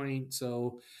viewpoint.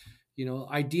 So,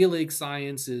 ideally,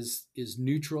 science is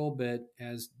neutral, but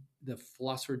as the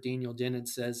philosopher Daniel Dennett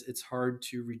says, it's hard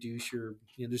to reduce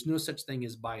there's no such thing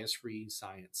as bias-free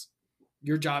science.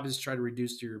 Your job is to try to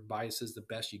reduce your biases the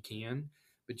best you can,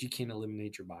 but you can't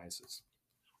eliminate your biases.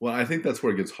 Well, I think that's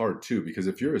where it gets hard too, because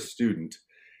if you're a student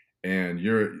and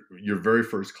you're your very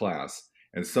first class,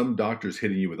 and some doctor's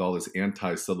hitting you with all this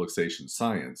anti-subluxation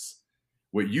science,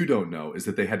 What you don't know is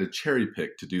that they had to cherry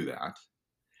pick to do that.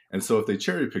 And so if they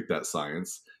cherry pick that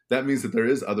science, that means that there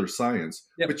is other science,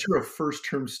 Yep. but you're a first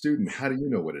term student. How do you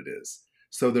know what it is?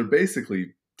 So they're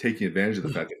basically taking advantage of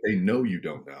the fact that they know you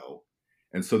don't know.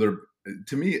 And so they're,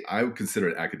 to me, I would consider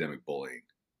it academic bullying,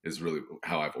 is really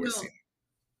how I've always seen Well,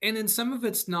 and then some of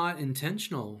it's not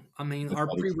intentional. I mean, it. That's our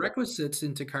probably correct. prerequisites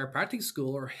into chiropractic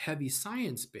school are heavy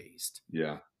science based.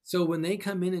 Yeah, So when they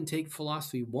come in and take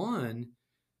philosophy one,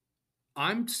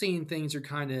 I'm seeing things are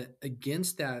kind of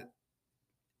against that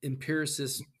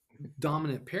empiricist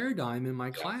dominant paradigm in my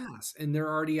yeah, class. And they're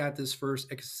already at this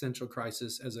first existential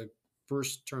crisis as a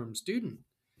first term student.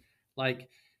 Like,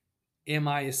 am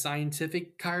I a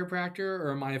scientific chiropractor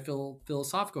or am I a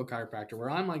philosophical chiropractor? Where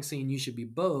I'm like saying you should be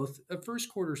both. A first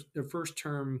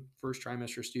term, first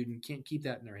trimester student can't keep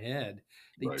that in their head.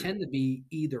 They right. tend to be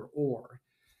either or.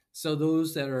 So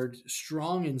those that are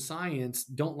strong in science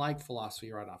don't like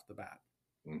philosophy right off the bat,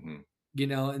 Hmm.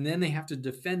 and then they have to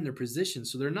defend their position.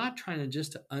 So they're not trying to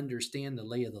just to understand the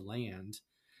lay of the land.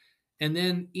 And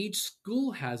then each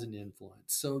school has an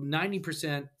influence. So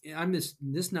 90%,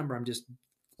 this number I'm just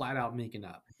flat out making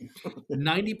up.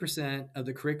 90% of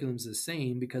the curriculum is the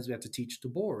same because we have to teach the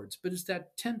boards, but it's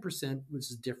that 10%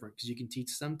 which is different because you can teach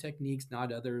some techniques,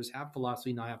 not others, have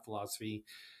philosophy, not have philosophy,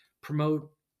 promote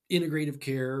integrative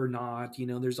care or not.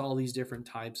 There's all these different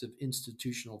types of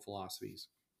institutional philosophies.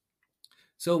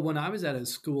 So when I was at a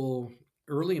school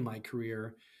early in my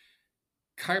career,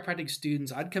 chiropractic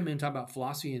students, I'd come in and talk about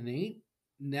philosophy innate.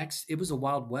 Next, it was a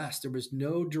wild west. There was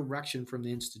no direction from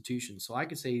the institution. So I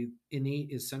could say innate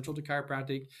is central to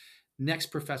chiropractic. Next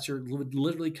professor would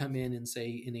literally come in and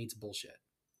say innate's bullshit.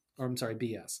 Or I'm sorry,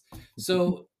 BS.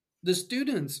 So the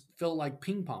students felt like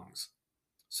ping pongs. Yeah.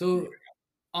 So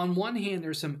on one hand,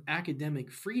 there's some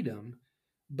academic freedom,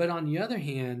 but on the other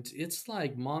hand, it's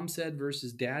like mom said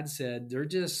versus dad said. They're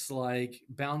just like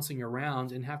bouncing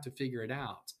around and have to figure it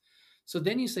out. So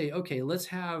then you say, okay, let's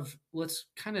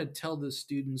kind of tell the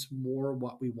students more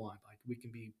what we want. Like we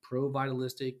can be pro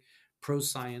vitalistic, pro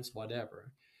science,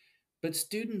 whatever. But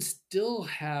students still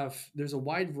there's a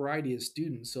wide variety of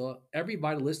students. So every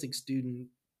vitalistic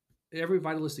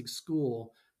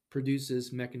school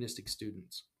produces mechanistic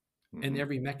students, and Hmm.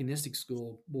 every mechanistic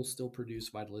school will still produce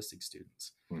vitalistic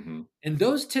students. Hmm. And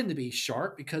those tend to be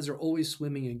sharp because they're always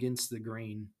swimming against the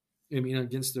grain. I mean,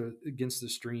 against the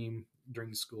stream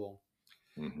during school.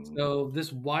 Hmm. So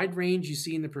this wide range you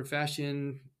see in the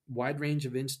profession, wide range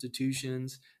of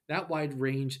institutions, that wide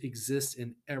range exists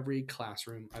in every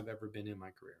classroom I've ever been in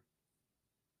my career.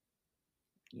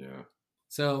 Yeah.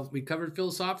 So we covered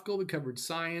philosophical, we covered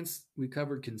science, we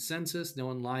covered consensus, no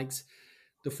one likes.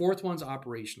 The fourth one's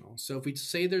operational. So if we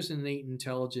say there's an innate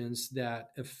intelligence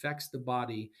that affects the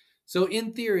body, so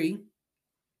in theory,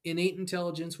 innate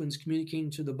intelligence, when it's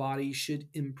communicating to the body, should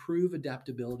improve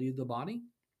adaptability of the body.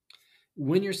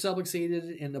 When you're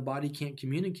subluxated and the body can't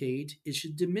communicate, it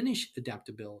should diminish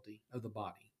adaptability of the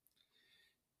body.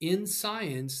 In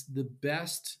science, the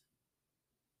best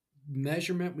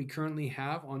measurement we currently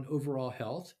have on overall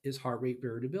health is heart rate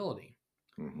variability.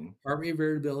 Hmm. Heart rate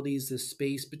variability is the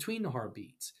space between the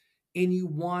heartbeats. And you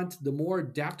want the more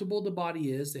adaptable the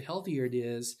body is, the healthier it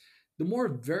is, the more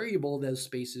variable those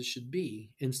spaces should be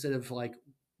instead of like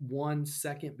 1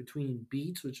 second between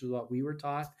beats, which is what we were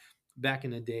taught back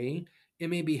in the day. It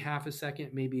may be half a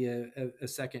second, maybe a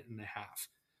second and a half.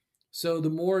 So the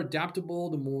more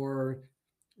adaptable, the more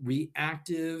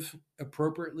reactive,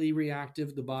 appropriately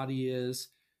reactive the body is,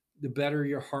 the better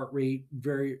your heart rate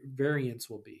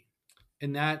variance will be.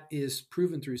 And that is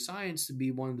proven through science to be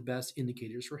one of the best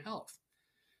indicators for health.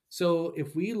 So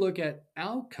if we look at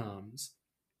outcomes,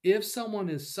 if someone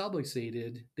is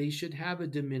subluxated, they should have a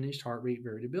diminished heart rate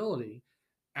variability.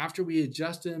 After we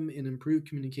adjust them and improve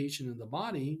communication in the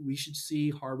body, we should see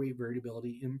heart rate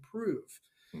variability improve.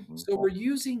 Hmm. So we're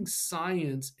using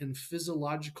science and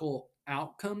physiological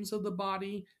outcomes of the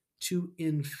body to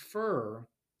infer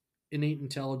innate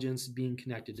intelligence being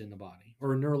connected in the body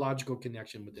or a neurological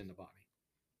connection within the body.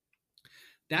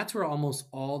 That's where almost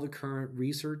all the current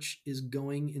research is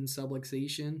going in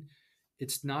subluxation.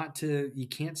 It's not you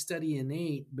can't study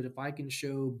innate, but if I can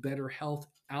show better health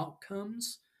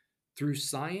outcomes through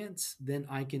science, then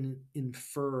I can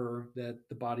infer that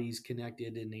the body's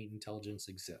connected, innate intelligence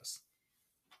exists.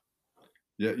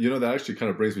 Yeah, that actually kind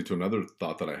of brings me to another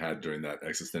thought that I had during that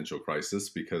existential crisis,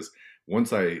 because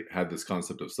once I had this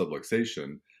concept of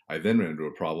subluxation, I then ran into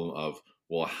a problem of,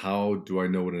 well, how do I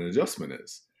know what an adjustment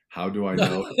is? How do I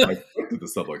know if I've corrected the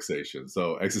subluxation?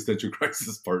 So, existential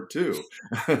crisis part two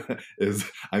is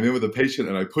I'm in with a patient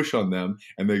and I push on them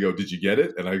and they go, "Did you get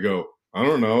it?" And I go, I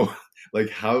don't know, like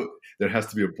how there has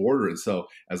to be a border. And so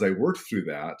as I worked through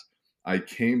that, I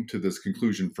came to this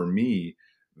conclusion for me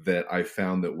that I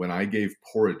found that when I gave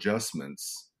poor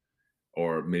adjustments,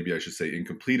 or maybe I should say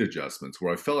incomplete adjustments,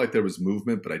 where I felt like there was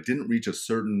movement, but I didn't reach a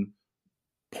certain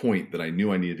point that I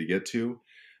knew I needed to get to,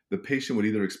 the patient would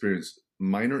either experience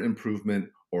minor improvement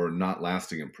or not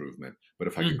lasting improvement. But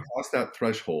if I could Mm. cross that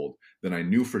threshold, then I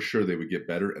knew for sure they would get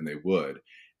better, and they would.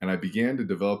 And I began to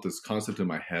develop this concept in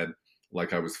my head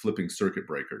like I was flipping circuit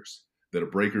breakers, that a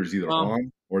breaker is either Well,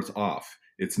 on or it's off.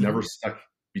 It's never mhm. stuck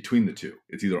between the two.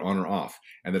 It's either on or off.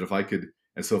 And that if I could,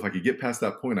 and so if I could get past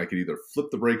that point, I could either flip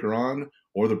the breaker on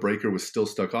or the breaker was still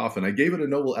stuck off. And I gave it a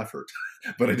noble effort,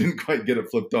 but I didn't quite get it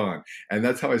flipped on. And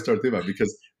that's how I started thinking about it,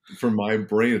 because for my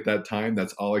brain at that time,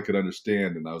 that's all I could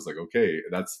understand. And I was like, okay,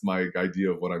 that's my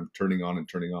idea of what I'm turning on and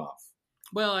turning off.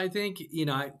 Well, I think,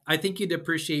 I think you'd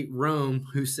appreciate Rome,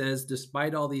 who says,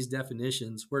 despite all these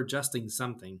definitions, we're adjusting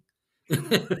something.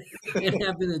 And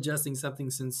have been adjusting something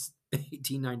since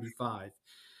 1895.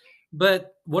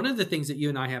 But one of the things that you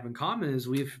and I have in common is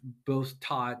we've both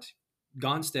taught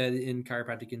Gonstead in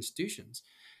chiropractic institutions.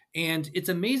 And it's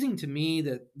amazing to me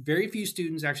that very few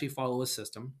students actually follow a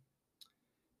system.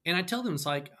 And I tell them, it's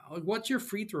like, what's your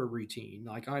free throw routine?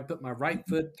 Like, I put my right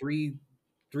foot three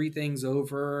things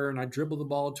over, and I dribble the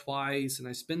ball twice, and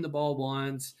I spin the ball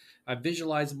once. I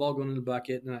visualize the ball going in the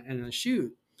bucket, and I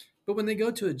shoot. But when they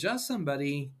go to adjust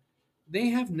somebody, they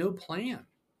have no plan.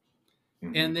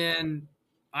 Mm-hmm. And then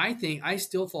I think I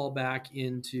still fall back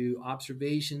into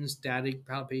observation, static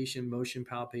palpation, motion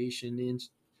palpation.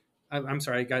 I'm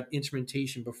sorry, I got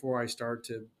instrumentation before I start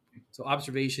to. So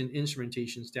observation,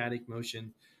 instrumentation, static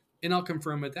motion, and I'll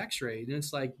confirm with X-ray. And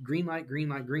it's like green light, green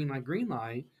light, green light, green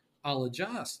light. I'll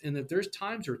adjust. And if there's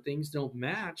times where things don't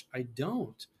match, I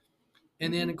don't.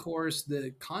 And then Mm-hmm. of course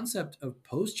the concept of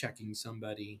post checking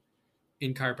somebody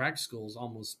in chiropractic school is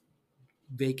almost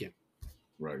vacant.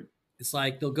 Right. It's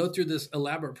like they'll go through this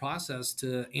elaborate process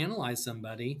to analyze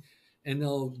somebody, and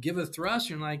they'll give a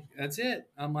thrust. And you're like, that's it.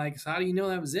 I'm like, so how do you know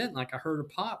that was it? And like, I heard a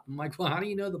pop. I'm like, well, how do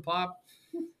you know the pop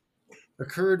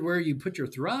occurred where you put your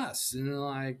thrust? And they're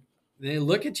like, they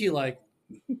look at you like,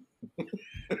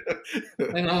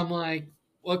 and I'm like,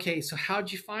 okay, so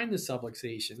how'd you find the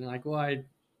subluxation? And like, well,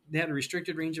 they had a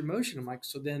restricted range of motion. I'm like,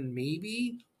 so then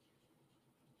maybe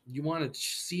you want to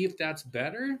see if that's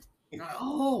better? Like,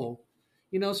 oh,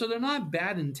 so they're not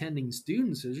bad intending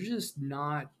students. They're just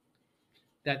not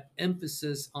that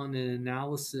emphasis on an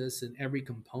analysis in every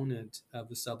component of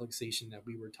the subluxation that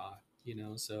we were taught.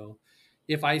 So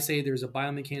if I say there's a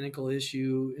biomechanical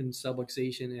issue in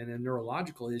subluxation and a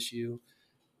neurological issue,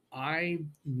 I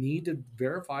need to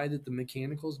verify that the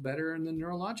mechanical is better and the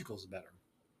neurological is better.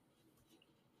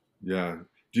 Yeah.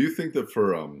 Do you think that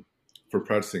for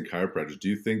practicing chiropractors, do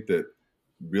you think that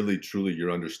really truly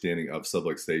your understanding of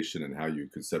subluxation and how you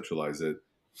conceptualize it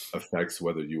affects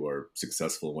whether you are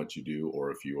successful in what you do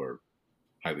or if you are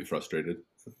highly frustrated?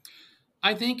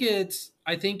 I think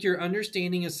your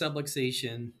understanding of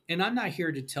subluxation, and I'm not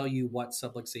here to tell you what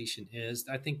subluxation is.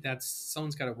 I think that's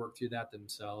someone's got to work through that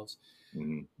themselves.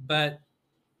 Mm-hmm. But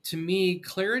to me,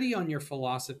 clarity on your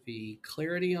philosophy,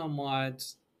 clarity on what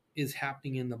is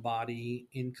happening in the body,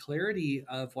 and clarity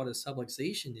of what a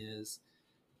subluxation is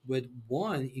would,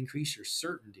 one, increase your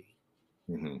certainty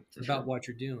Mm-hmm. For about sure. what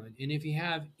you're doing. And if you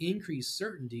have increased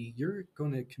certainty, you're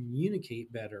going to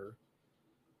communicate better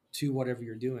to whatever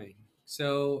you're doing.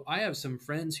 So I have some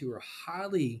friends who are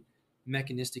highly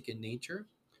mechanistic in nature,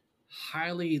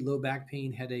 highly low back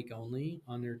pain, headache only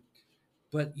on their.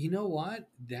 But you know what?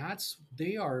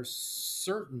 They are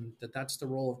certain that that's the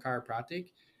role of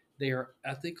chiropractic. They are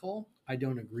ethical. I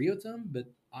don't agree with them, but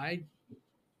I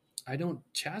don't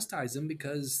chastise them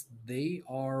because they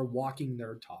are walking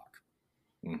their talk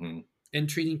Mm-hmm. and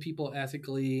treating people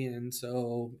ethically. And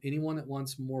so anyone that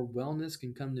wants more wellness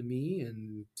can come to me.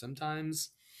 And sometimes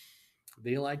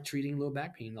they like treating low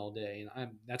back pain all day,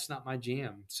 and that's not my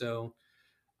jam. So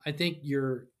I think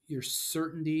your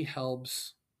certainty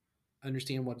helps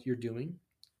understand what you're doing.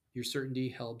 Your certainty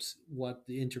helps what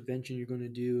the intervention you're going to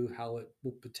do, how it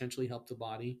will potentially help the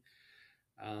body,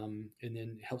 and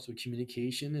then helps with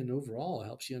communication, and overall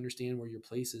helps you understand where your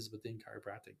place is within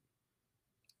chiropractic.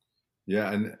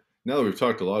 Yeah. And now that we've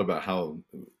talked a lot about how,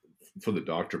 for the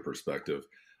doctor perspective,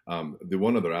 the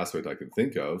one other aspect I can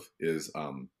think of is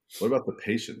what about the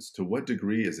patients? To what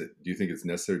degree do you think it's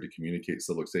necessary to communicate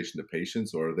subluxation to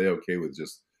patients, or are they okay with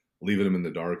just leaving them in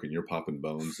the dark and you're popping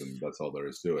bones and that's all there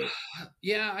is to it?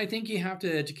 Yeah, I think you have to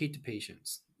educate the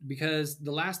patients, because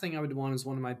the last thing I would want is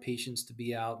one of my patients to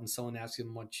be out and someone asks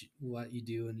them what you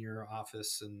do in your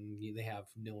office, and they have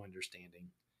no understanding.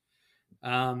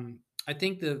 I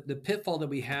think the pitfall that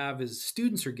we have is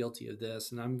students are guilty of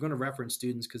this, and I'm going to reference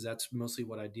students because that's mostly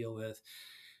what I deal with.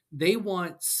 They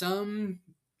want some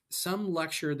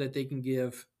lecture that they can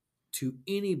give to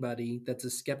anybody that's a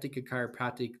skeptic of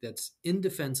chiropractic that's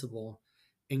indefensible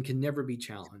and can never be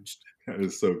challenged. That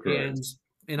is so correct.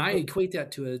 And I equate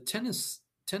that to a tennis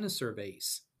serve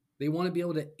ace. They want to be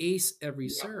able to ace every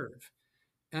Yeah. serve.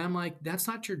 And I'm like, that's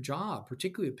not your job,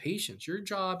 particularly with patients. Your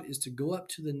job is to go up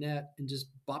to the net and just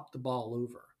bop the ball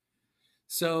over.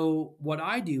 So what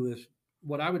I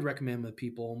would recommend with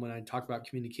people when I talk about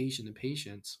communication to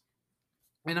patients,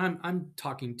 and I'm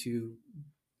talking to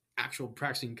actual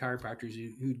practicing chiropractors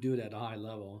who do it at a high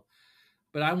level,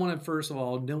 but I want to first of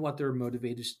all know what their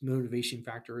motivation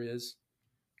factor is.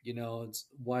 You know, it's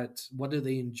what do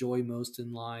they enjoy most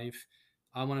in life.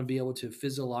 I want to be able to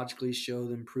physiologically show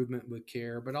the improvement with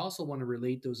care, but also want to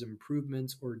relate those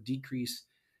improvements or decrease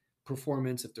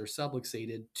performance if they're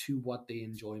subluxated to what they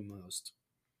enjoy most.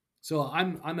 So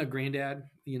I'm a granddad.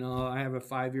 You know, I have a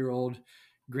 5-year-old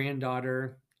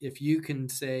granddaughter. If you can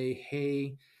say,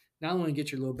 hey, not only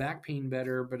get your low back pain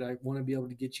better, but I want to be able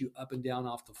to get you up and down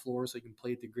off the floor so you can play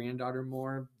with the granddaughter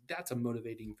more, that's a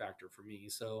motivating factor for me.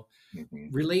 So Hmm.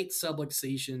 relate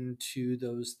subluxation to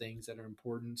those things that are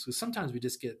important. So sometimes we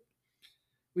just get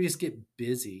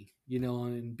busy, you know,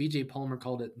 and BJ Palmer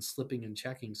called it slipping and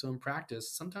checking. So in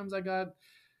practice, sometimes I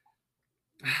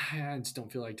just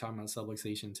don't feel like talking about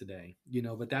subluxation today, you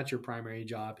know, but that's your primary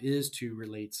job is to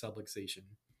relate subluxation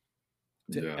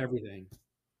to Yeah. everything.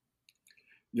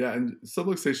 Yeah, and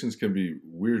subluxations can be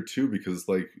weird too because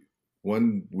like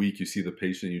one week you see the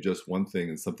patient, you adjust one thing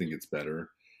and something gets better.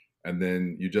 And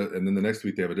then the next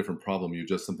week they have a different problem, you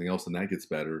adjust something else and that gets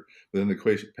better. But then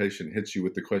the patient hits you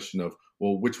with the question of,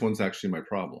 well, which one's actually my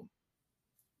problem?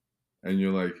 And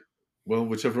you're like, well,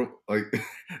 whichever, like,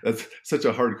 that's such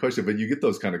a hard question, but you get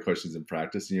those kind of questions in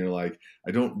practice and you're like,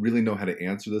 I don't really know how to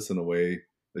answer this in a way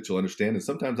that you'll understand. And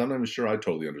sometimes I'm not even sure I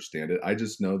totally understand it. I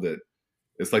just know that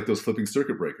it's like those flipping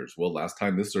circuit breakers. Well, last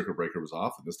time this circuit breaker was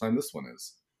off, and this time this one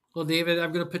is. Well, David,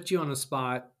 I'm going to put you on a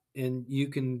spot and you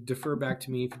can defer back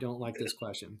to me if you don't like this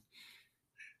question.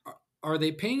 Are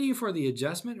they paying you for the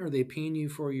adjustment or are they paying you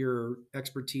for your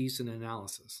expertise and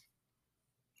analysis?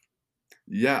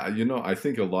 Yeah, I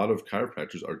think a lot of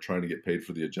chiropractors are trying to get paid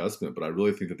for the adjustment, but I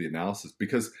really think that the analysis,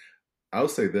 because I'll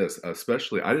say this,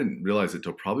 especially, I didn't realize it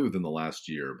till probably within the last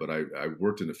year, but I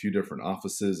worked in a few different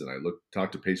offices and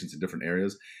talked to patients in different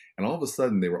areas, and all of a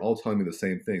sudden they were all telling me the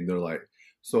same thing. They're like,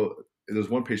 so there's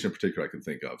one patient in particular I can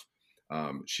think of.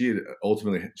 She had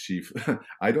ultimately she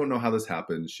I don't know how this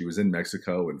happened. She was in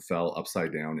Mexico and fell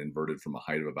upside down, inverted from a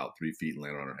height of about 3 feet, and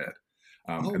landed on her head.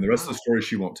 Oh, And the rest of the wow. story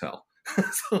she won't tell.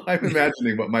 So I'm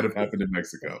imagining what might have happened in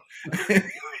Mexico.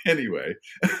 Anyway,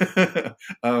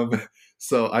 um,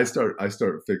 so I start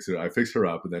fixing I fix her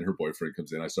up, and then her boyfriend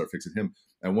comes in. I start fixing him,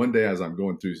 and one day as I'm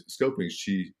going through scoping,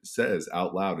 she says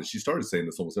out loud, and she started saying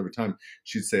this almost every time.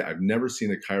 She'd say, "I've never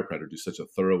seen a chiropractor do such a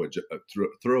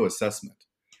thorough assessment.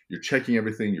 You're checking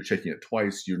everything. You're checking it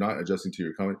twice. You're not adjusting to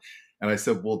your comment." And I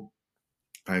said, "Well,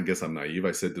 I guess I'm naive."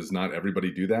 I said, "Does not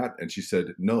everybody do that?" And she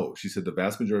said, "No." She said, "The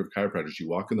vast majority of chiropractors, you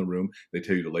walk in the room, they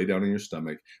tell you to lay down on your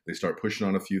stomach, they start pushing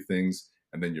on a few things,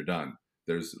 and then you're done.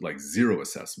 There's like zero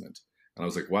assessment." And I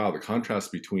was like, wow, the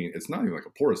contrast between, it's not even like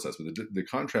a poor assessment, the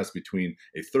contrast between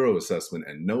a thorough assessment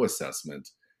and no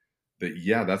assessment, that,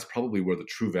 yeah, that's probably where the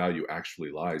true value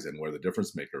actually lies and where the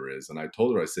difference maker is. And I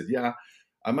told her, I said, yeah,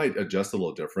 I might adjust a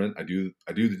little different. I do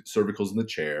the cervicals in the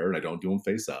chair and I don't do them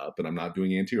face up and I'm not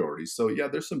doing anteriorities. So yeah,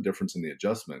 there's some difference in the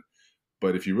adjustment.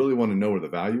 But if you really want to know where the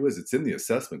value is, it's in the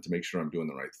assessment to make sure I'm doing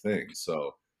the right thing.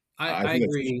 So I I think that's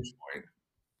a agree. huge point.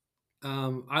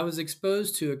 I was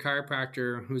exposed to a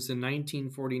chiropractor who was a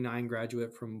 1949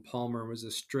 graduate from Palmer, was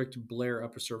a strict Blair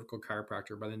upper cervical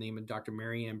chiropractor by the name of Dr.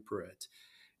 Marianne Pruitt.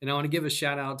 And I want to give a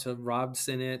shout out to Rob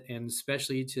Sinnott and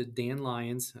especially to Dan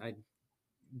Lyons. I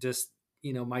just,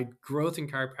 you know, my growth in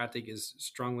chiropractic is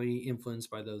strongly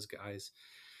influenced by those guys.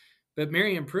 But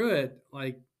Marianne Pruitt,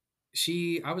 like,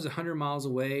 I was 100 miles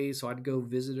away, so I'd go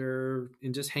visit her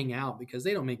and just hang out because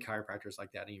they don't make chiropractors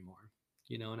like that anymore,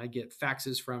 you know. And I get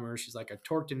faxes from her. She's like, I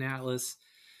torqued an atlas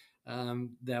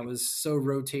that was so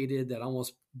rotated that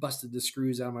almost busted the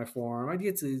screws out of my forearm. I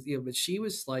get to, you know, but she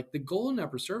was like, the goal in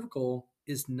upper cervical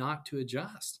is not to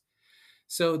adjust.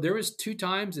 So there was 2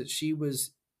 times that she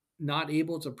was not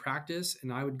able to practice,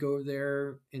 and I would go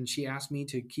there, and she asked me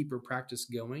to keep her practice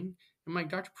going. I'm like,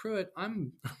 Dr. Pruitt,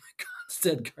 I'm a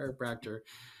constant chiropractor.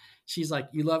 She's like,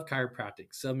 you love chiropractic.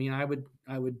 So I mean, I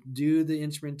would do the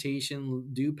instrumentation,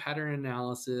 do pattern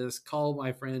analysis, call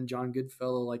my friend John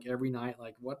Goodfellow like every night,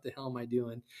 like, what the hell am I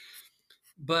doing?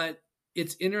 But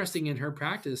it's interesting in her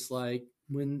practice, like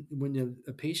when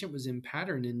a patient was in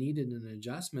pattern and needed an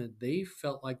adjustment, they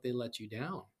felt like they let you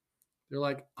down. They're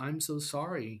like, I'm so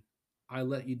sorry. I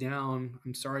let you down.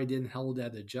 I'm sorry I didn't hold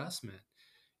that adjustment.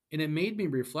 And it made me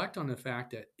reflect on the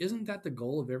fact that isn't that the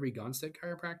goal of every Gonstead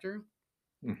chiropractor?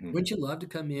 Hmm. Wouldn't you love to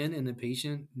come in and the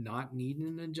patient not needing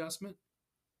an adjustment?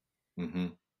 Hmm.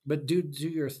 But do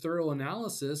your thorough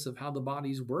analysis of how the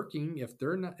body's working. If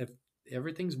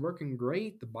everything's working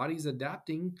great, the body's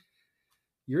adapting,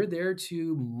 you're there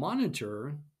to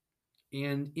monitor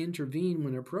and intervene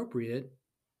when appropriate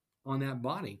on that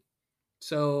body.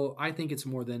 So I think it's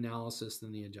more the analysis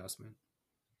than the adjustment.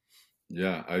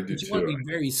 Yeah, I do But you want to too. be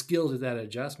very skilled at that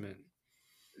adjustment.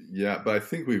 Yeah, but I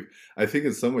think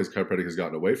in some ways chiropractic has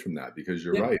gotten away from that because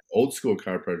you're Yeah. right. Old school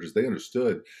chiropractors, they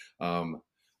understood.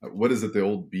 What is it, the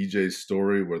old BJ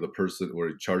story where the person, where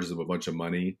he charges them a bunch of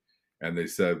money and they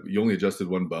said, you only adjusted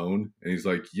one bone? And he's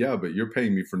like, yeah, but you're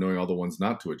paying me for knowing all the ones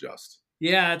not to adjust.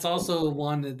 Yeah, it's also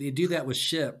one that they do that with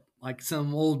ship. Like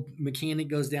some old mechanic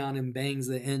goes down and bangs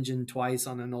the engine twice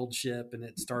on an old ship and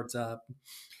it starts up,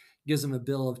 gives them a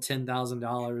bill of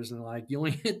 $10,000 and like you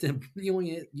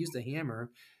only used a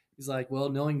hammer. He's like, well,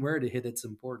 knowing where to hit it's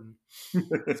important. So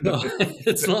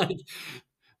it's like,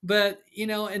 but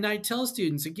and I tell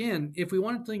students again, if we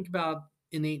want to think about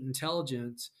innate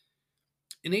intelligence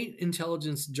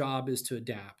job is to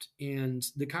adapt, and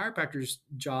the chiropractor's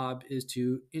job is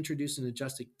to introduce an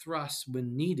adjusting thrust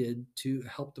when needed to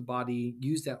help the body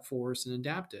use that force and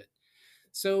adapt it.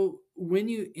 So when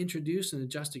you introduce an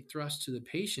adjusting thrust to the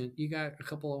patient, you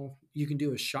can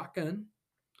do a shotgun,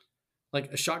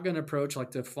 like a shotgun approach,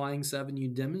 like the flying seven you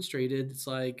demonstrated. It's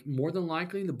like more than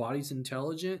likely the body's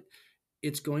intelligent.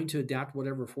 It's going to adapt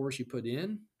whatever force you put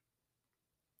in.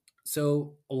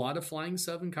 So a lot of flying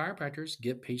seven chiropractors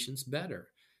get patients better.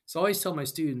 So I always tell my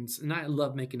students, and I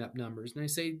love making up numbers, and I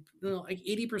say, like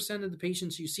 80% of the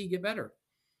patients you see get better.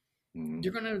 Mhm.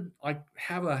 You're gonna like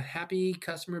have a happy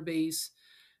customer base,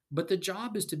 but the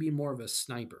job is to be more of a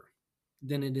sniper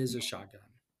than it is a shotgun.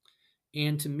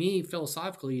 And to me,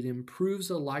 philosophically, it improves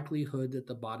the likelihood that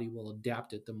the body will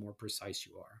adapt it the more precise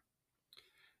you are.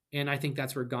 And I think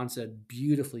that's where Gonstead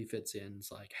beautifully fits in. It's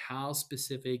like, how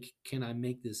specific can I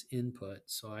make this input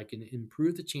so I can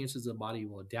improve the chances the body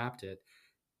will adapt it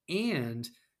and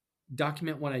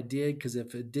document what I did? Because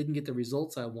if it didn't get the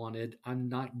results I wanted, I'm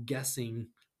not guessing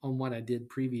on what I did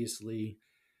previously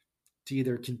to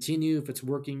either continue if it's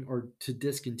working or to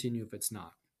discontinue if it's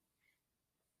not.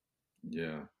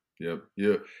 Yeah. Yep.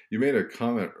 You made a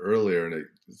comment earlier, and it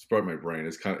sparked my brain.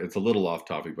 It's a little off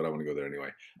topic, but I want to go there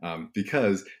anyway.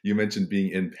 Because you mentioned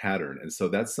being in pattern, and so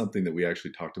that's something that we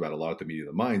actually talked about a lot at the Meeting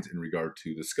of the Minds in regard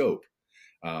to the scope,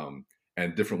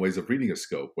 and different ways of reading a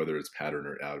scope, whether it's pattern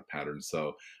or out of pattern.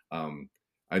 So um,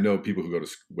 I know people who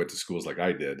went to schools like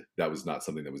I did. That was not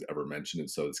something that was ever mentioned,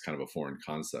 and so it's kind of a foreign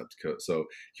concept. So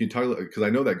can you talk, because I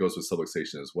know that goes with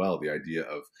subluxation as well. The idea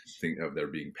of there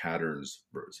being patterns,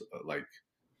 like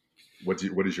what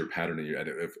is your pattern, and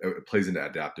it plays into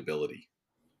adaptability.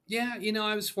 Yeah,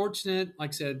 I was fortunate. Like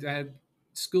I said, I had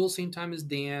school same time as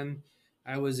Dan.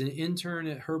 I was an intern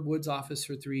at Herb Wood's office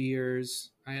for 3 years.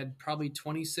 I had probably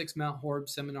 26 Mount Horeb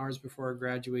seminars before I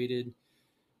graduated.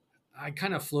 I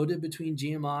kind of floated between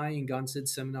GMI and Gonstead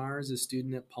seminars as a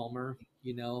student at Palmer,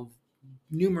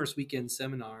 numerous weekend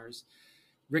seminars.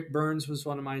 Rick Burns was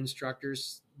one of my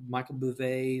instructors, Michael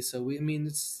Bouvet. So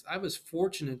I was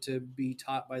fortunate to be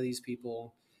taught by these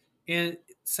people, and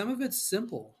some of it's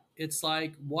simple. It's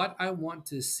like what I want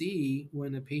to see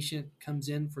when a patient comes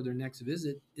in for their next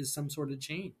visit is some sort of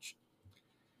change.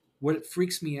 What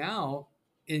freaks me out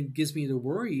and gives me the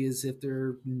worry is if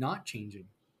they're not changing.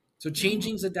 So Mhm.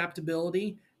 changing is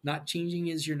adaptability, not changing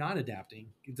is you're not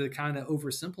adapting, to kind of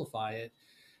oversimplify it.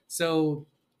 So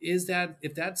is that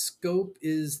if that scope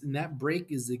is and that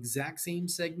break is the exact same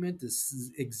segment,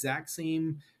 this exact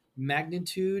same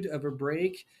magnitude of a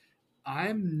break,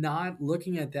 I'm not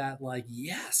looking at that like,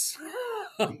 yes.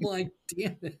 I'm like,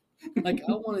 damn it. Like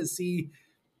I want to see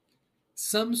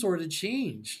some sort of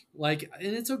change. Like,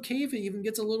 and it's okay if it even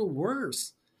gets a little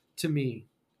worse to me.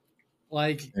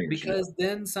 Like, Change, yeah. because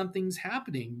then something's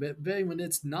happening. But when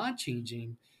it's not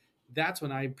changing, that's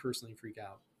when I personally freak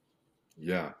out.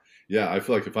 Yeah. Yeah. I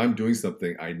feel like if I'm doing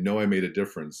something, I know I made a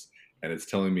difference and it's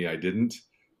telling me I didn't,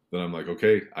 then I'm like,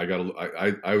 okay, I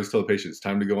always tell the patient, it's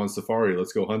time to go on safari.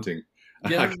 Let's go hunting.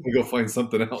 I Yeah. can go find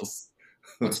something else.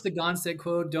 What's the Gonstead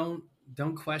quote?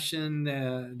 Don't question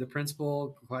the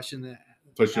principle, question the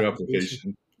Push your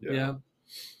application. application. Yeah. Yeah.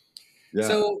 Yeah.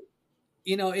 So,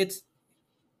 it's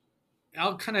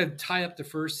I'll kind of tie up the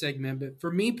first segment, but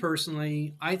for me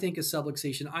personally, I think of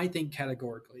subluxation, I think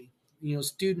categorically.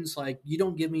 Students like, you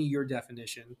don't give me your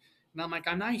definition. And I'm like,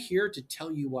 I'm not here to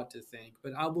tell you what to think,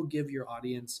 but I will give your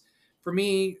audience. For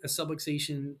me, a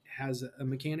subluxation has it's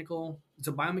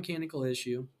a biomechanical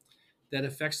issue that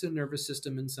affects the nervous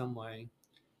system in some way.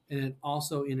 And it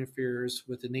also interferes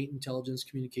with innate intelligence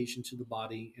communication to the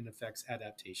body and affects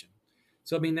adaptation.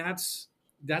 So I mean that's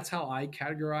how I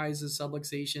categorize the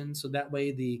subluxation. So that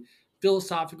way the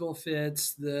philosophical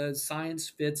fits, the science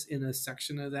fits in a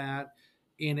section of that,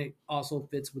 and it also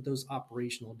fits with those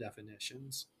operational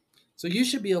definitions. So you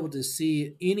should be able to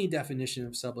see any definition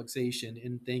of subluxation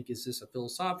and think, is this a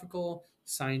philosophical,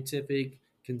 scientific,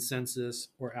 consensus,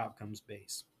 or outcomes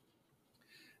based?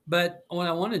 But what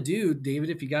I want to do, David,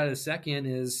 if you got a second,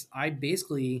 is I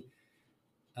basically,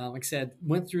 like I said,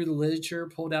 went through the literature,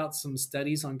 pulled out some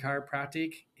studies on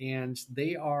chiropractic, and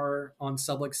they are on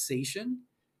subluxation,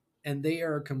 and they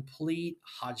are a complete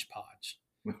hodgepodge.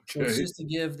 So it's Okay. just to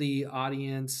give the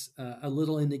audience a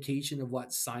little indication of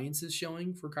what science is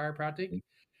showing for chiropractic.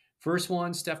 First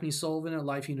one, Stephanie Sullivan at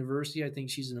Life University. I think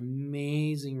she's an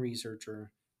amazing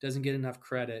researcher. Doesn't get enough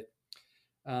credit.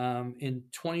 In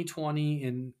 2020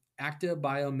 in Acta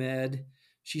Biomed,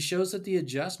 she shows that the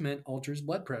adjustment alters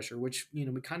blood pressure, which we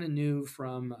kind of knew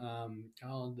from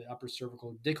the upper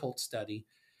cervical Dickholt study.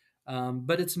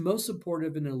 But it's most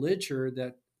supportive in the literature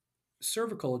that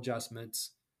cervical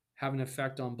adjustments have an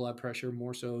effect on blood pressure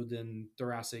more so than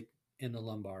thoracic and the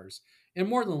lumbars. And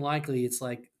more than likely, it's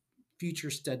like future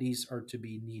studies are to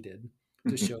be needed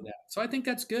to show that. So I think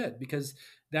that's good because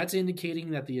that's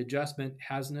indicating that the adjustment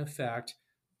has an effect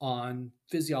on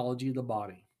physiology of the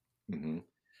body. Hmm.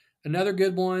 Another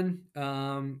good one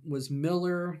was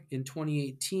Miller in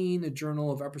 2018. The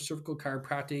Journal of Upper Cervical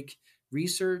Chiropractic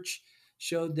Research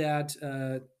showed that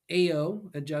AO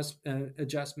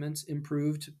adjustments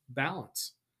improved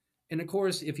balance. And of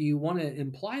course, if you want to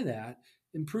imply that,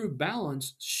 improved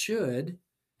balance should,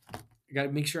 I got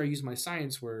to make sure I use my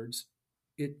science words,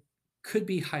 it could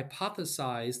be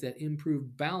hypothesized that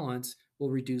improved balance will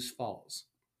reduce falls.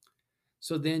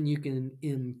 So then you can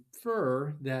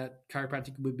infer that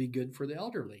chiropractic would be good for the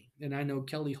elderly. And I know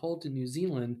Kelly Holt in New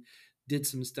Zealand did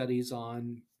some studies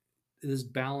on does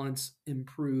balance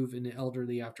improve in the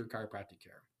elderly after chiropractic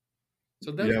care.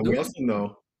 So Yeah, we those are also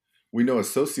know we know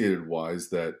associated wise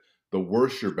that the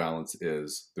worse your balance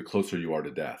is, the closer you are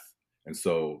to death. And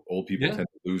so old people yeah tend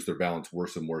to lose their balance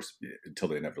worse and worse until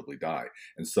they inevitably die.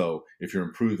 And so if you're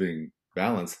improving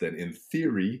balance, then in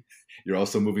theory, you're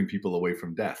also moving people away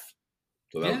from death.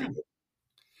 So that would be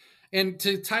yeah. And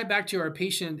to tie back to our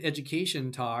patient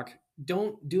education talk,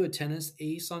 don't do a tennis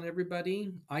ace on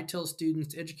everybody. I tell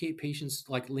students to educate patients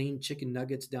like laying chicken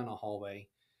nuggets down a hallway.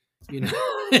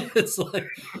 It's like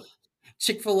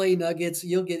Chick-fil-A nuggets.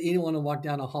 You'll get anyone to walk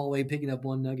down a hallway picking up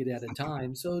one nugget at a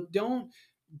time. So don't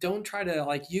try to,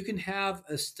 like, you can have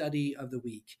a study of the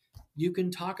week. You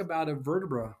can talk about a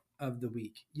vertebra of the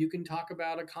week. You can talk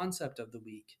about a concept of the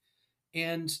week.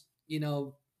 And,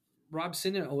 Rob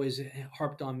Sinnott always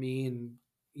harped on me and,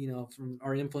 from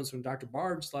our influence from Dr.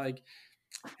 Barb's, like,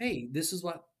 hey, this is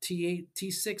what T8,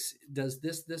 T6 does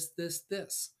this.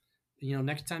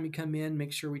 Next time you come in,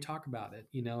 make sure we talk about it,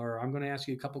 or I'm going to ask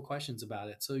you a couple questions about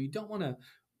it. So you don't want to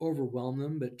overwhelm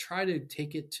them, but try to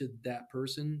take it to that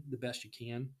person the best you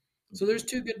can. So there's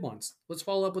two good ones. Let's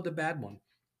follow up with a bad one.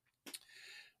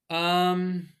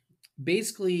 Um,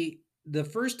 Basically, the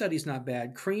first study is not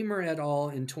bad. Kramer et al.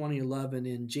 In 2011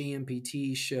 in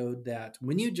JMPT showed that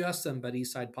when you adjust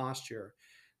somebody's side posture,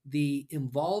 the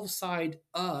involved side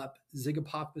up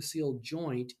zygapophyseal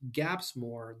joint gaps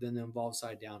more than the involved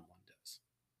side down one does.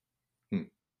 Hmm.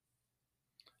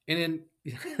 And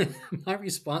then my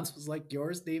response was like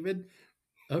yours, David.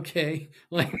 Okay,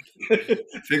 like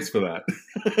Thanks for that.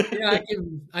 yeah,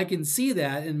 I can see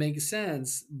that and make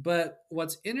sense. But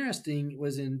what's interesting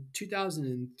was in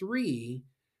 2003,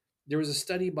 there was a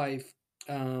study by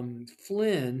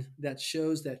Flynn that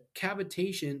shows that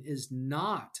cavitation is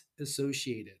not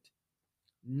associated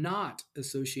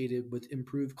with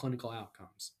improved clinical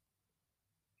outcomes.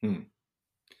 Hmm.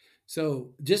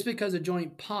 So just because a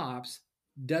joint pops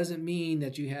doesn't mean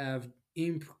that you have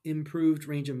improved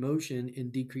range of motion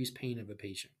and decreased pain of a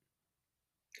patient.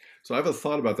 So I have a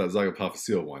thought about that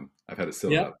zygapophyseal one. I've had to sit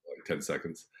on that Yep. for like 10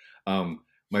 seconds.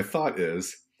 My thought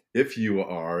is if you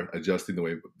are adjusting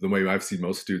the way I've seen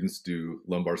most students do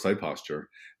lumbar side posture,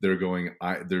 they're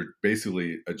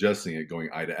basically adjusting it going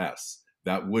I to S.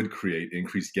 That would create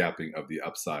increased gapping of the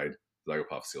upside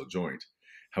zygapophyseal joint.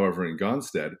 However, in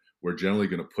Gonstead, we're generally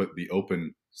going to put the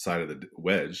open side of the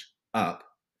wedge up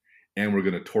and we're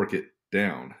going to torque it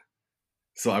down.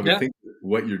 So I would Yeah. think that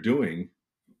what you're doing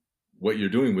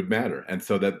would matter. And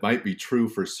so that might be true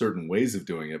for certain ways of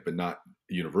doing it, but not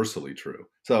universally true.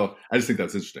 So I just think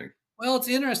that's interesting. Well, it's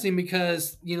interesting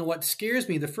because what scares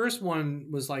me. The first one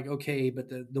was like okay, but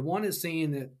the one is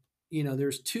saying that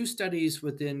there's two studies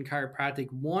within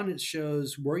chiropractic. One, it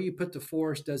shows where you put the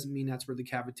force doesn't mean that's where the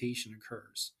cavitation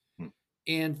occurs. Hmm,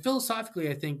 And philosophically,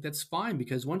 I think that's fine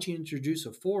because once you introduce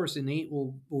a force, innate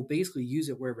will basically use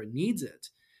it wherever it needs it.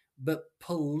 But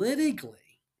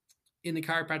politically, in the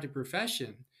chiropractic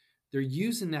profession, they're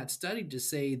using that study to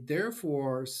say,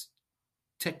 therefore,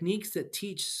 techniques that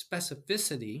teach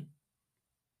specificity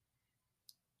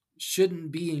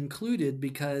shouldn't be included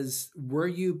because where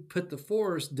you put the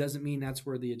force doesn't mean that's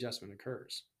where the adjustment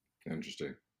occurs.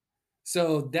 interesting.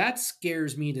 So that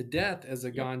scares me to death as Yeah.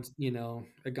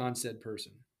 a Gonstead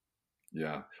person.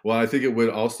 Yeah. Well, I think it would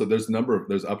also, there's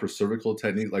upper cervical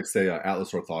technique, like say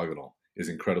Atlas orthogonal is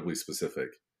incredibly specific.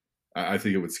 I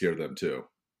think it would scare them too.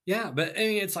 Yeah, but I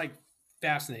mean, it's like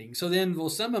fascinating. So then, well,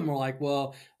 some of them are like,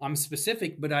 well, I'm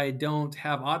specific, but I don't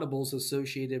have audibles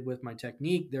associated with my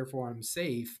technique, therefore I'm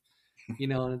safe.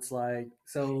 And it's like,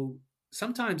 so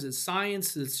sometimes it's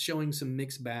science that's showing some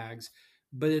mixed bags,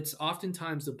 but it's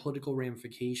oftentimes the political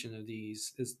ramification of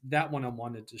these is that one I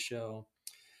wanted to show.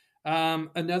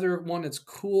 Another one that's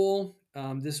cool.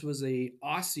 This was a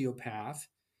osteopath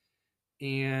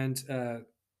and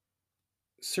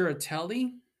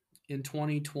Suratelli in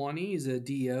 2020 is a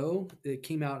DO that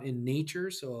came out in Nature,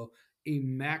 so a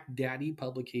Mac Daddy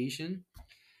publication,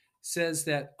 says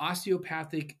that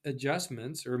osteopathic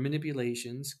adjustments or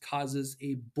manipulations causes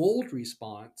a bold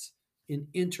response in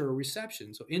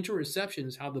interoception. So interoception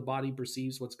is how the body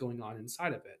perceives what's going on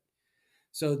inside of it.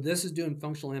 So this is doing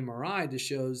functional MRI that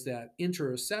shows that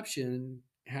interoception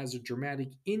has a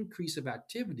dramatic increase of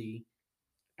activity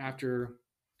after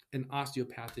an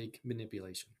osteopathic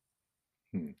manipulation.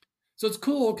 Hmm. So it's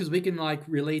cool because we can like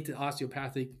relate the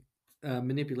osteopathic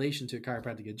manipulation to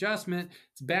chiropractic adjustment.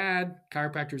 It's bad.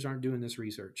 Chiropractors aren't doing this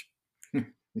research.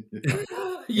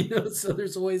 Yeah. So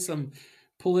there's always some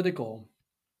political.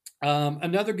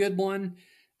 Another good one.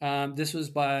 This was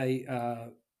by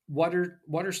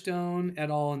Waterstone et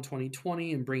al. In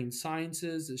 2020 in Brain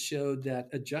Sciences. It showed that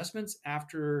adjustments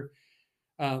after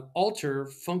alter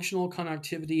functional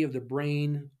connectivity of the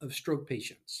brain of stroke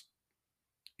patients.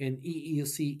 And you'll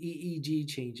see EEG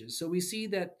changes. So we see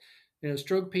that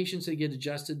stroke patients that get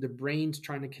adjusted, the brain's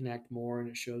trying to connect more, and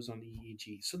it shows on the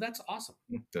EEG. So that's awesome.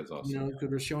 That's awesome. Because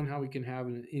we're showing how we can have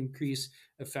an increased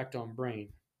effect on brain.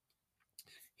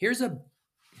 Here's a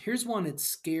here's one that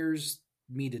scares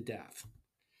me to death.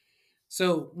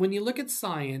 So when you look at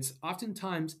science,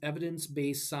 oftentimes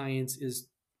evidence-based science is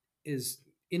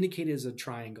indicated as a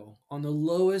triangle. On the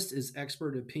lowest is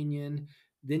expert opinion,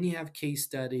 then you have case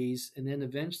studies, and then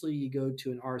eventually you go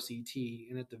to an RCT.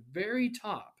 And at the very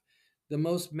top, the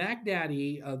most Mac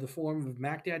Daddy of the form of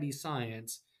Mac Daddy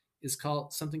science is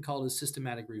called something called a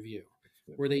systematic review,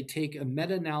 where they take a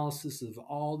meta-analysis of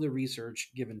all the research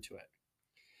given to it.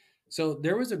 So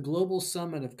there was a global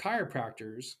summit of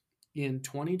chiropractors in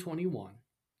 2021,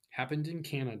 happened in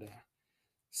Canada.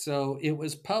 So it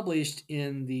was published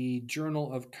in the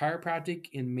Journal of Chiropractic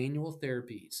and Manual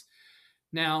Therapies.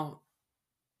 Now,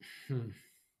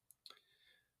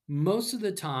 most of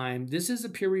the time, this is a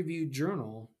peer reviewed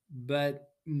journal, but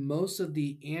most of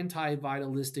the anti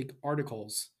vitalistic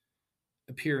articles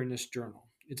appear in this journal.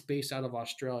 It's based out of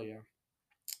Australia.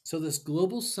 So, this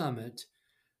global summit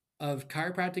of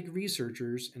chiropractic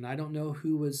researchers, and I don't know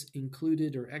who was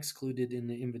included or excluded in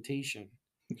the invitation.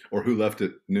 Or who left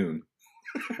at noon.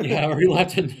 Yeah, or who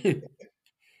left it.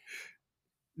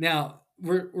 Now,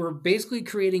 we're basically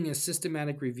creating a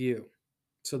systematic review.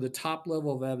 So the top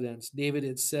level of evidence, David,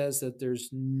 it says that there's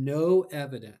no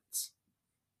evidence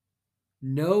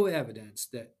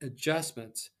that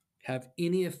adjustments have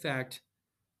any effect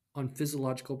on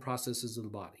physiological processes of the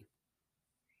body.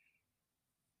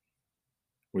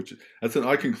 Which that's an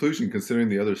odd conclusion considering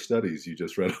the other studies you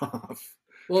just read off.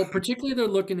 Well, particularly they're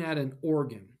looking at an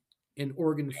organ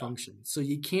function. So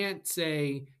you can't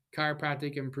say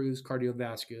chiropractic improves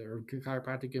cardiovascular or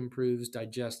chiropractic improves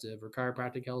digestive or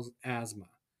chiropractic helps asthma.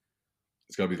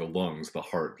 It's got to be the lungs, the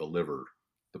heart, the liver,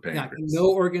 the Yeah, pancreas.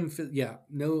 no organ. Yeah,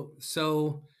 no.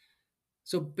 So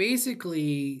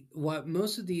basically, what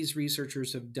most of these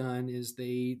researchers have done is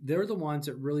they're the ones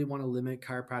that really want to limit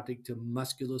chiropractic to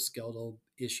musculoskeletal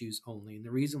issues only, and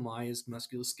the reason why is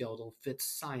musculoskeletal fits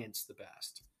science the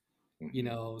best.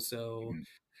 Hmm. So Hmm.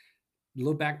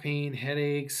 low back pain,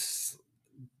 headaches,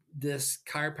 this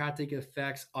chiropractic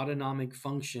affects autonomic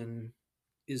function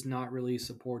is not really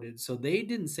supported. So they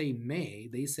didn't say may,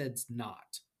 they said it's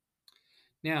not.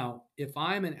 Now, if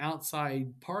I'm an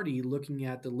outside party looking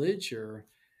at the literature,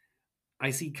 I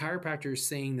see chiropractors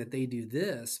saying that they do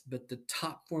this, but the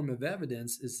top form of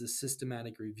evidence is the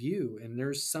systematic review. And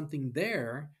there's something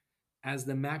there, as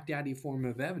the Mac Daddy form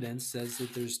of evidence says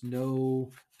that there's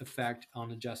no effect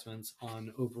on adjustments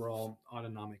on overall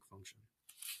autonomic function.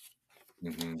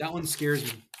 Hmm. That one scares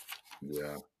me.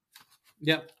 Yeah.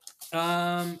 Yep.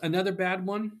 Another bad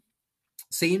one,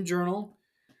 same journal.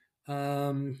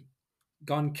 Um,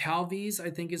 Goncalves,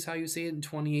 I think is how you say it, in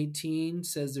 2018,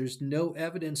 says there's no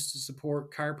evidence to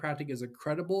support chiropractic as a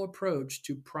credible approach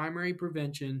to primary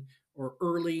prevention or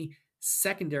early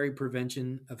secondary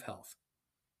prevention of health.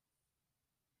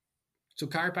 So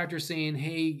chiropractors saying,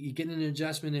 hey, you get an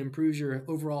adjustment, it improves your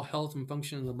overall health and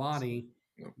function of the body.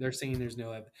 Yep. They're saying there's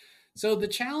no evidence. So the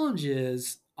challenge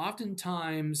is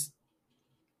oftentimes,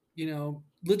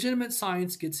 legitimate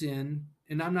science gets in,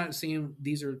 and I'm not saying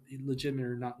these are legitimate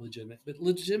or not legitimate, but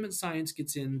legitimate science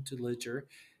gets into literature,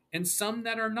 and some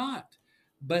that are not.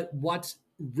 But what's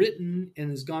written and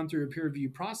has gone through a peer review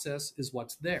process is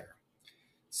what's there.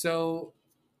 So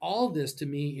all of this to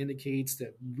me indicates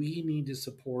that we need to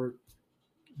support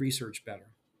research better.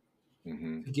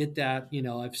 Hmm. To get that,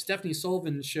 if Stephanie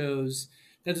Sullivan shows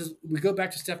that is, we go back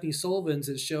to Stephanie Sullivan's,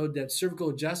 it showed that cervical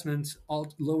adjustments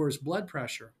lowers blood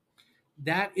pressure.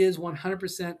 That is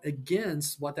 100%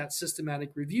 against what that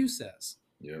systematic review says.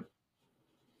 Yep.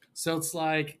 So it's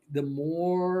like the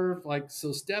more like,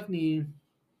 so Stephanie,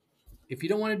 if you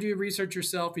don't want to do research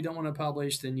yourself, you don't want to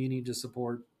publish, then you need to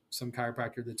support some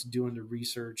chiropractor that's doing the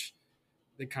research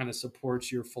that kind of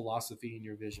supports your philosophy and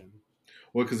your vision.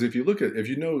 Well, because if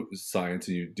you know science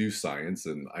and you do science,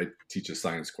 and I teach a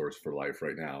science course for life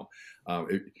right now,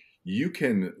 you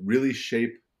can really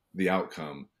shape the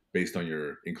outcome based on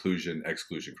your inclusion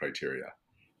exclusion criteria,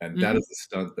 and that Mm-hmm. is the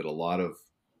stunt that a lot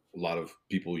of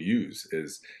people use.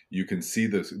 Is you can see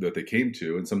this that they came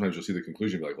to, and sometimes you'll see the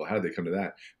conclusion, be like, well, how did they come to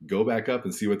that? Go back up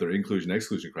and see what their inclusion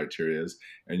exclusion criteria is,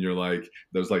 and you're like,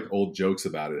 there's like old jokes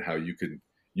about it, how you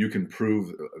can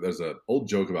prove. There's an old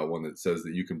joke about one that says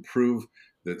that you can prove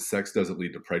that sex doesn't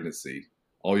lead to pregnancy.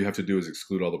 All you have to do is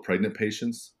exclude all the pregnant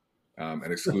patients,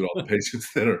 and exclude all the patients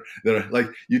that are like,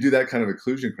 you do that kind of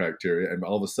inclusion criteria, and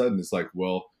all of a sudden it's like,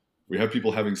 well, we have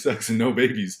people having sex and no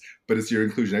babies, but it's your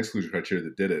inclusion exclusion criteria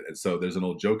that did it. And so there's an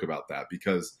old joke about that,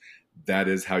 because that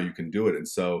is how you can do it. And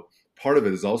so part of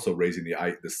it is also raising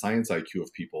the science IQ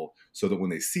of people, so that when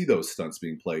they see those stunts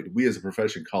being played, we as a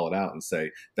profession call it out and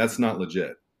say, that's not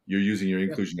legit. You're using your Yep.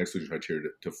 inclusion exclusion criteria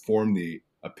to form the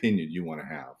opinion you want to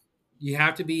have. You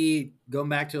have to be going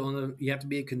back to, you have to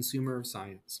be a consumer of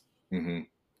science Hmm.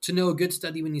 to know a good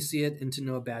study when you see it and to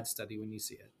know a bad study when you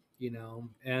see it,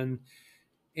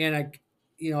 and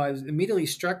I was immediately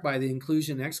struck by the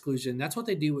inclusion and exclusion. That's what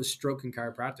they do with stroke and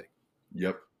chiropractic.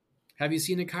 Yep. Have you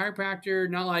seen a chiropractor?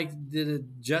 Not like did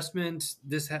adjustment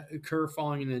occur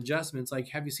following an adjustment. It's like,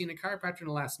 have you seen a chiropractor in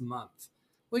the last month?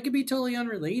 Well, it could be totally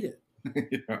unrelated.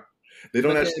 Yeah. They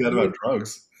don't But ask you that about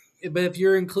drugs. if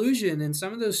your inclusion and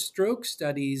some of those stroke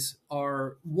studies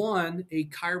are one a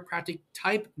chiropractic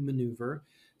type maneuver,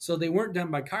 so they weren't done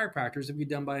by chiropractors, they'd be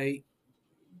done by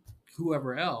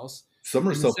whoever else. Some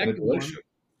are And the self second one, manipulation.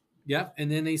 yep.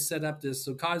 And then they set up this.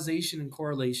 So causation and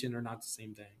correlation are not the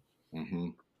same thing. Hmm.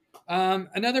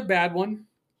 Another bad one.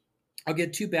 I'll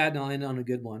get two bad and I'll end on a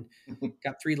good one.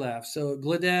 Got three left. So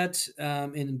Gladette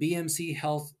in BMC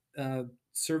Health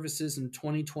Services in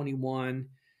 2021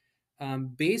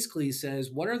 basically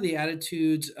says, what are the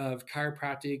attitudes of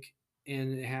chiropractic?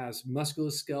 And it has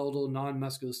musculoskeletal, non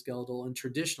musculoskeletal, and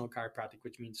traditional chiropractic,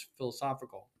 which means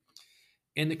philosophical.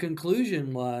 And the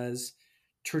conclusion was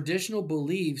traditional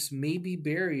beliefs may be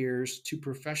barriers to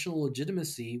professional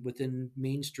legitimacy within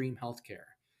mainstream healthcare.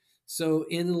 So,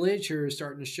 in the literature, is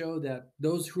starting to show that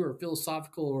those who are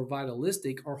philosophical or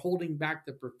vitalistic are holding back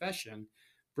the profession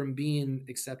from being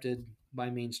accepted by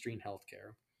mainstream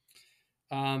healthcare.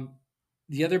 Um,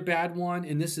 the other bad one,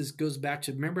 and this goes back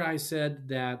to, remember I said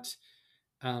that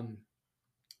um,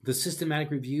 the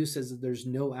systematic review says that there's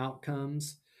no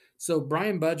outcomes. So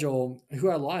Brian Budgell, who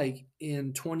I like,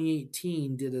 in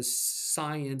 2018 did a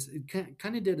science,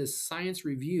 kind of did a science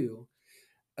review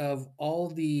of all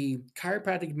the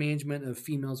chiropractic management of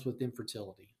females with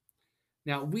infertility.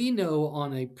 Now we know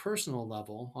on a personal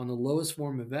level, on the lowest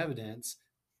form of evidence,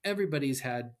 everybody's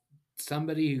had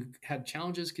somebody who had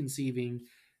challenges conceiving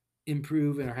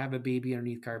improve and or have a baby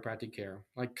underneath chiropractic care.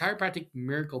 Like chiropractic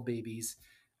miracle babies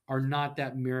are not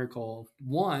that miracle.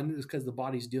 One is because the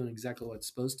body's doing exactly what it's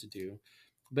supposed to do.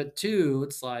 But two,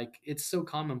 it's like it's so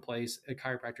commonplace, a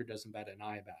chiropractor doesn't bat an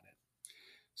eye about it.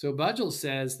 So Budgel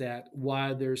says that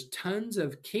while there's tons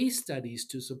of case studies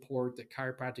to support that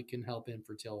chiropractic can help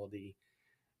infertility,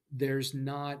 there's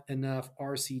not enough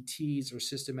RCTs or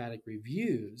systematic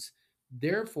reviews.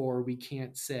 Therefore, we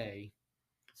can't say.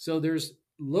 So there's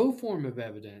low form of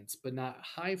evidence, but not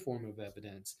high form of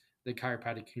evidence that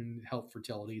chiropractic can help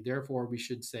fertility. Therefore, we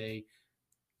should say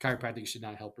chiropractic should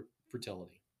not help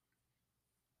fertility.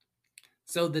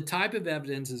 So the type of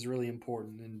evidence is really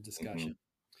important in Hmm. discussion.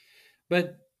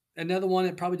 But another one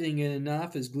that probably didn't get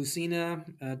enough is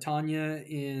Glucina Tanya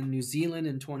in New Zealand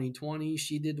in 2020.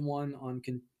 She did one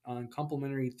on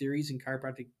complementary theories in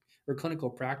chiropractic or clinical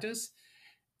practice,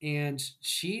 and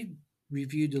she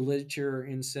reviewed the literature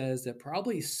and says that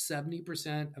probably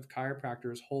 70% of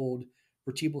chiropractors hold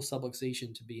vertebral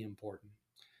subluxation to be important.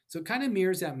 So it kind of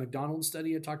mirrors that McDonald's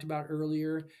study I talked about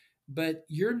earlier, but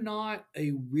you're not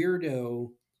a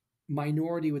weirdo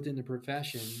minority within the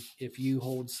profession if you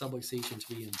hold subluxation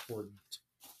to be important.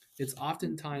 It's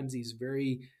oftentimes these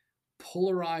very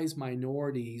polarized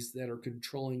minorities that are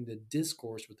controlling the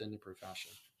discourse within the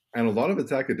profession. And a lot of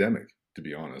it's academic, to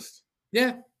be honest.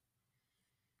 Yeah,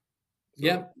 So,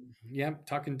 yep, yep.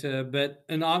 Talking to, but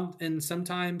and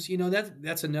sometimes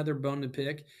that's another bone to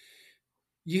pick.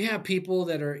 You have people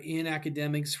that are in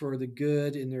academics for the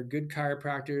good and they're good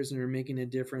chiropractors and are making a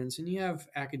difference, and you have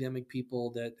academic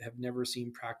people that have never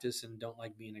seen practice and don't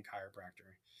like being a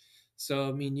chiropractor. So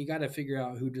I mean, you got to figure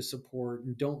out who to support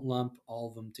and don't lump all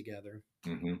of them together.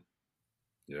 hmm,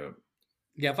 yeah.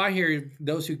 Yeah, if I hear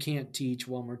those who can't teach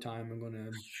one more time, I'm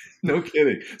going No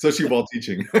kidding. Especially while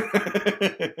teaching.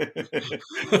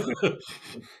 to.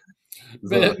 But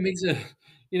So, it makes it,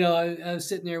 I was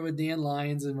sitting there with Dan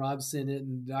Lyons and Rob Sinnott,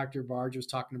 and Dr. Barge was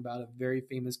talking about a very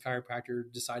famous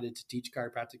chiropractor decided to teach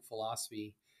chiropractic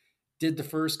philosophy. Did the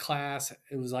first class,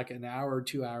 it was like an hour or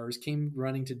 2 hours, came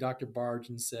running to Dr. Barge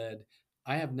and said,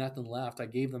 I have nothing left. I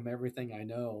gave them everything I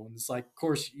know. And it's like, of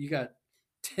course, you got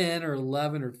 10 or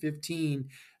 11 or 15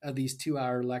 of these 2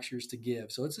 hour lectures to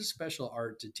give. So it's a special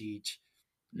art to teach.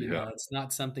 yeah, It's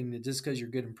not something that just because you're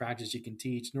good in practice you can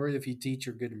teach, nor if you teach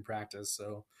you're good in practice.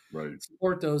 So right.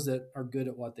 support those that are good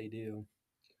at what they do.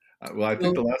 Well, I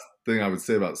think the So last thing I would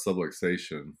say about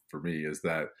subluxation for me is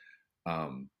that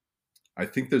um, I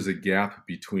think there's a gap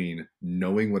between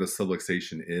knowing what a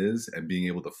subluxation is and being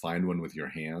able to find one with your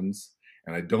hands.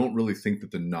 And I don't really think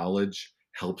that the knowledge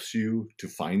helps you to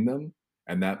find them.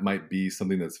 And that might be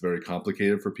something that's very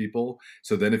complicated for people.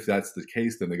 So then, if that's the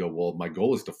case, then they go, well, my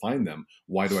goal is to find them.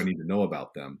 Why do I need to know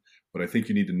about them? But I think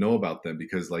you need to know about them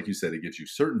because, like you said, it gives you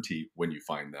certainty when you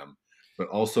find them, but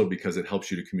also because it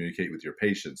helps you to communicate with your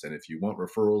patients. And if you want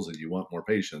referrals and you want more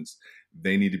patients,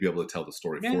 they need to be able to tell the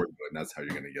story yeah, for you. And that's how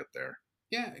you're going to get there.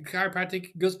 yeah,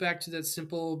 chiropractic goes back to that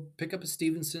simple pick up a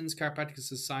Stevenson's. Chiropractic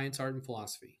is a science, art, and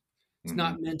philosophy. It's Hmm.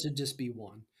 not meant to just be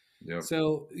one. Yep.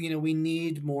 So, we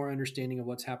need more understanding of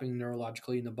what's happening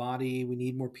neurologically in the body. We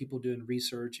need more people doing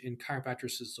research and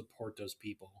chiropractors to support those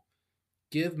people.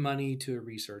 Give money to a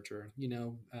researcher.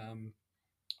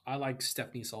 I like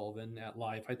Stephanie Sullivan at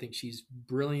Life. I think she's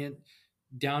brilliant,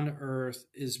 down to earth,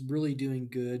 is really doing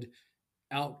good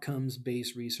outcomes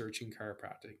based research in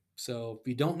chiropractic. So if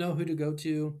you don't know who to go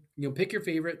to, pick your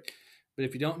favorite. But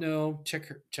if you don't know,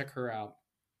 check her out.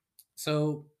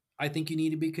 So I think you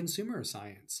need to be consumer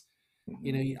science. Hmm.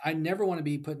 I never want to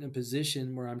be put in a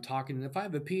position where I'm talking. If I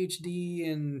have a PhD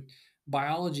in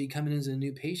biology coming in as a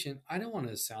new patient, I don't want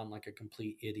to sound like a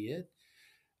complete idiot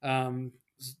um,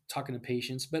 talking to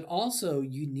patients, but also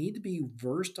you need to be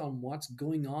versed on what's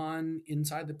going on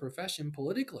inside the profession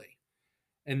politically.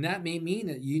 And that may mean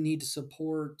that you need to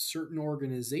support certain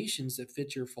organizations that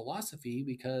fit your philosophy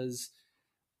because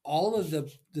all of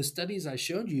the studies I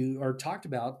showed you or talked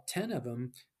about, 10 of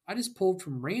them, I just pulled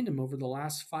from random over the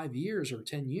last 5 years or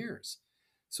 10 years.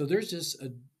 So there's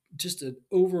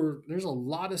there's a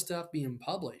lot of stuff being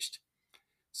published.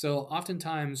 So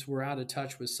oftentimes we're out of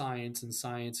touch with science and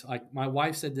science. Like my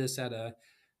wife said this it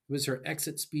was her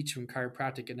exit speech from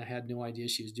chiropractic, and I had no idea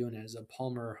she was doing it as a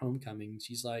Palmer homecoming.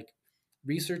 She's like,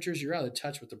 researchers, you're out of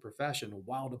touch with the profession.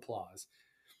 Wild applause.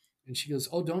 And she goes,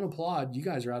 oh, don't applaud. You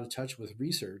guys are out of touch with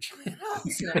research. I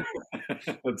was like,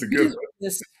 That's a you good just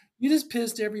one. you just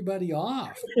pissed everybody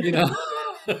off.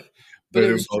 But They it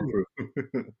didn't was fall true. through.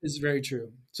 It's very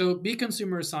true. So be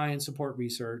consumer science, support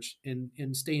research, and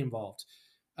stay involved.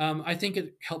 I think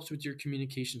it helps with your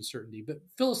communication certainty, but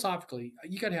philosophically,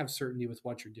 you got to have certainty with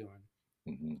what you're doing.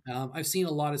 Hmm. I've seen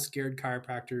a lot of scared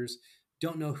chiropractors,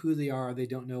 don't know who they are, they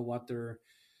don't know what they're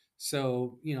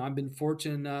So, I've been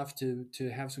fortunate enough to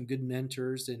have some good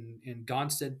mentors, and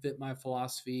Gonstead fit my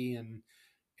philosophy,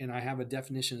 and I have a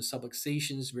definition of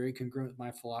subluxation is very congruent with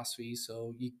my philosophy.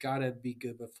 So you gotta be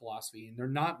good with philosophy, and they're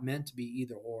not meant to be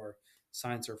either or,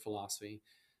 science or philosophy.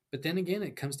 But then again,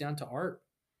 it comes down to art,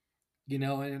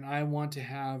 and I want to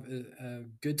have a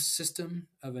good system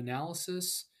of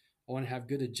analysis. I want to have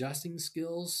good adjusting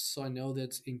skills, so I know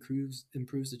that improves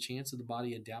the chance of the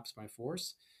body adapts my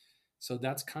force. So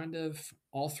that's kind of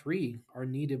all three are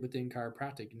needed within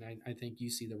chiropractic, and I think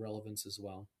you see the relevance as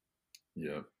well.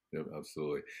 Yeah, yeah,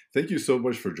 absolutely. Thank you so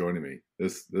much for joining me.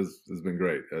 This has been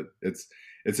great.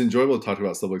 It's enjoyable to talk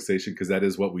about subluxation because that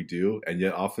is what we do, and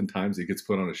yet oftentimes it gets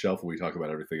put on a shelf when we talk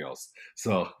about everything else.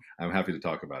 So I'm happy to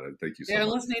talk about it. Thank you so Yeah, and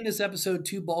much. let's name this episode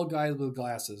Two Bald Guys with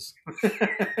Glasses.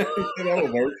 That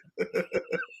will work.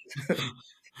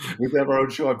 We can have our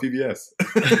own show on PBS.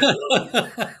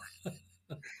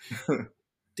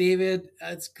 David,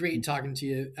 it's great talking to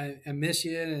you. I miss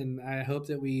you, and I hope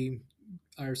that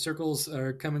our circles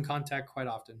come in contact quite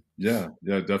often. Yeah,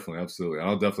 yeah, definitely, absolutely.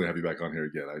 I'll definitely have you back on here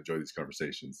again. I enjoy these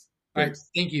conversations. All right, Thanks.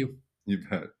 thank you. You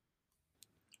bet.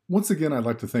 Once again, I'd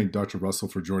like to thank Dr. Russell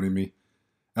for joining me.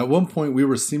 At one point, we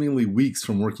were seemingly weeks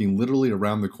from working literally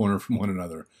around the corner from one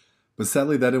another, but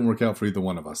sadly, that didn't work out for either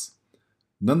one of us.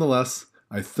 Nonetheless,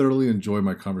 I thoroughly enjoy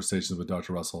my conversations with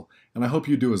Dr. Russell, and I hope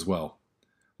you do as well.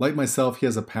 Like myself, he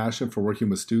has a passion for working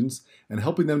with students and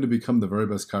helping them to become the very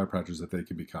best chiropractors that they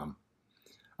can become.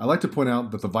 I like to point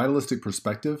out that the vitalistic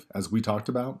perspective, as we talked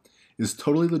about, is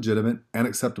totally legitimate and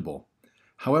acceptable.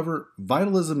 However,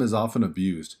 vitalism is often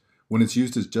abused when it's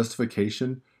used as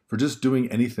justification for just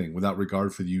doing anything without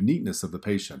regard for the uniqueness of the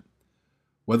patient.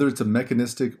 Whether it's a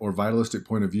mechanistic or vitalistic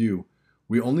point of view,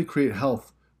 we only create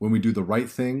health when we do the right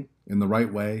thing in the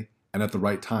right way and at the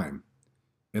right time.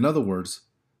 In other words,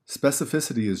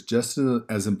 specificity is just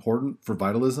as important for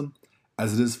vitalism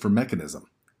as it is for mechanism.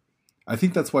 I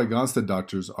think that's why Gonstead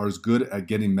doctors are as good at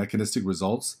getting mechanistic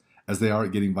results as they are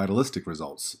at getting vitalistic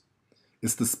results.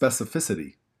 It's the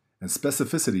specificity, and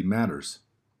specificity matters.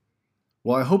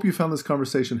 Well, I hope you found this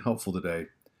conversation helpful today.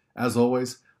 As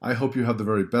always, I hope you have the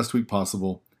very best week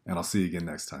possible, and I'll see you again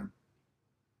next time.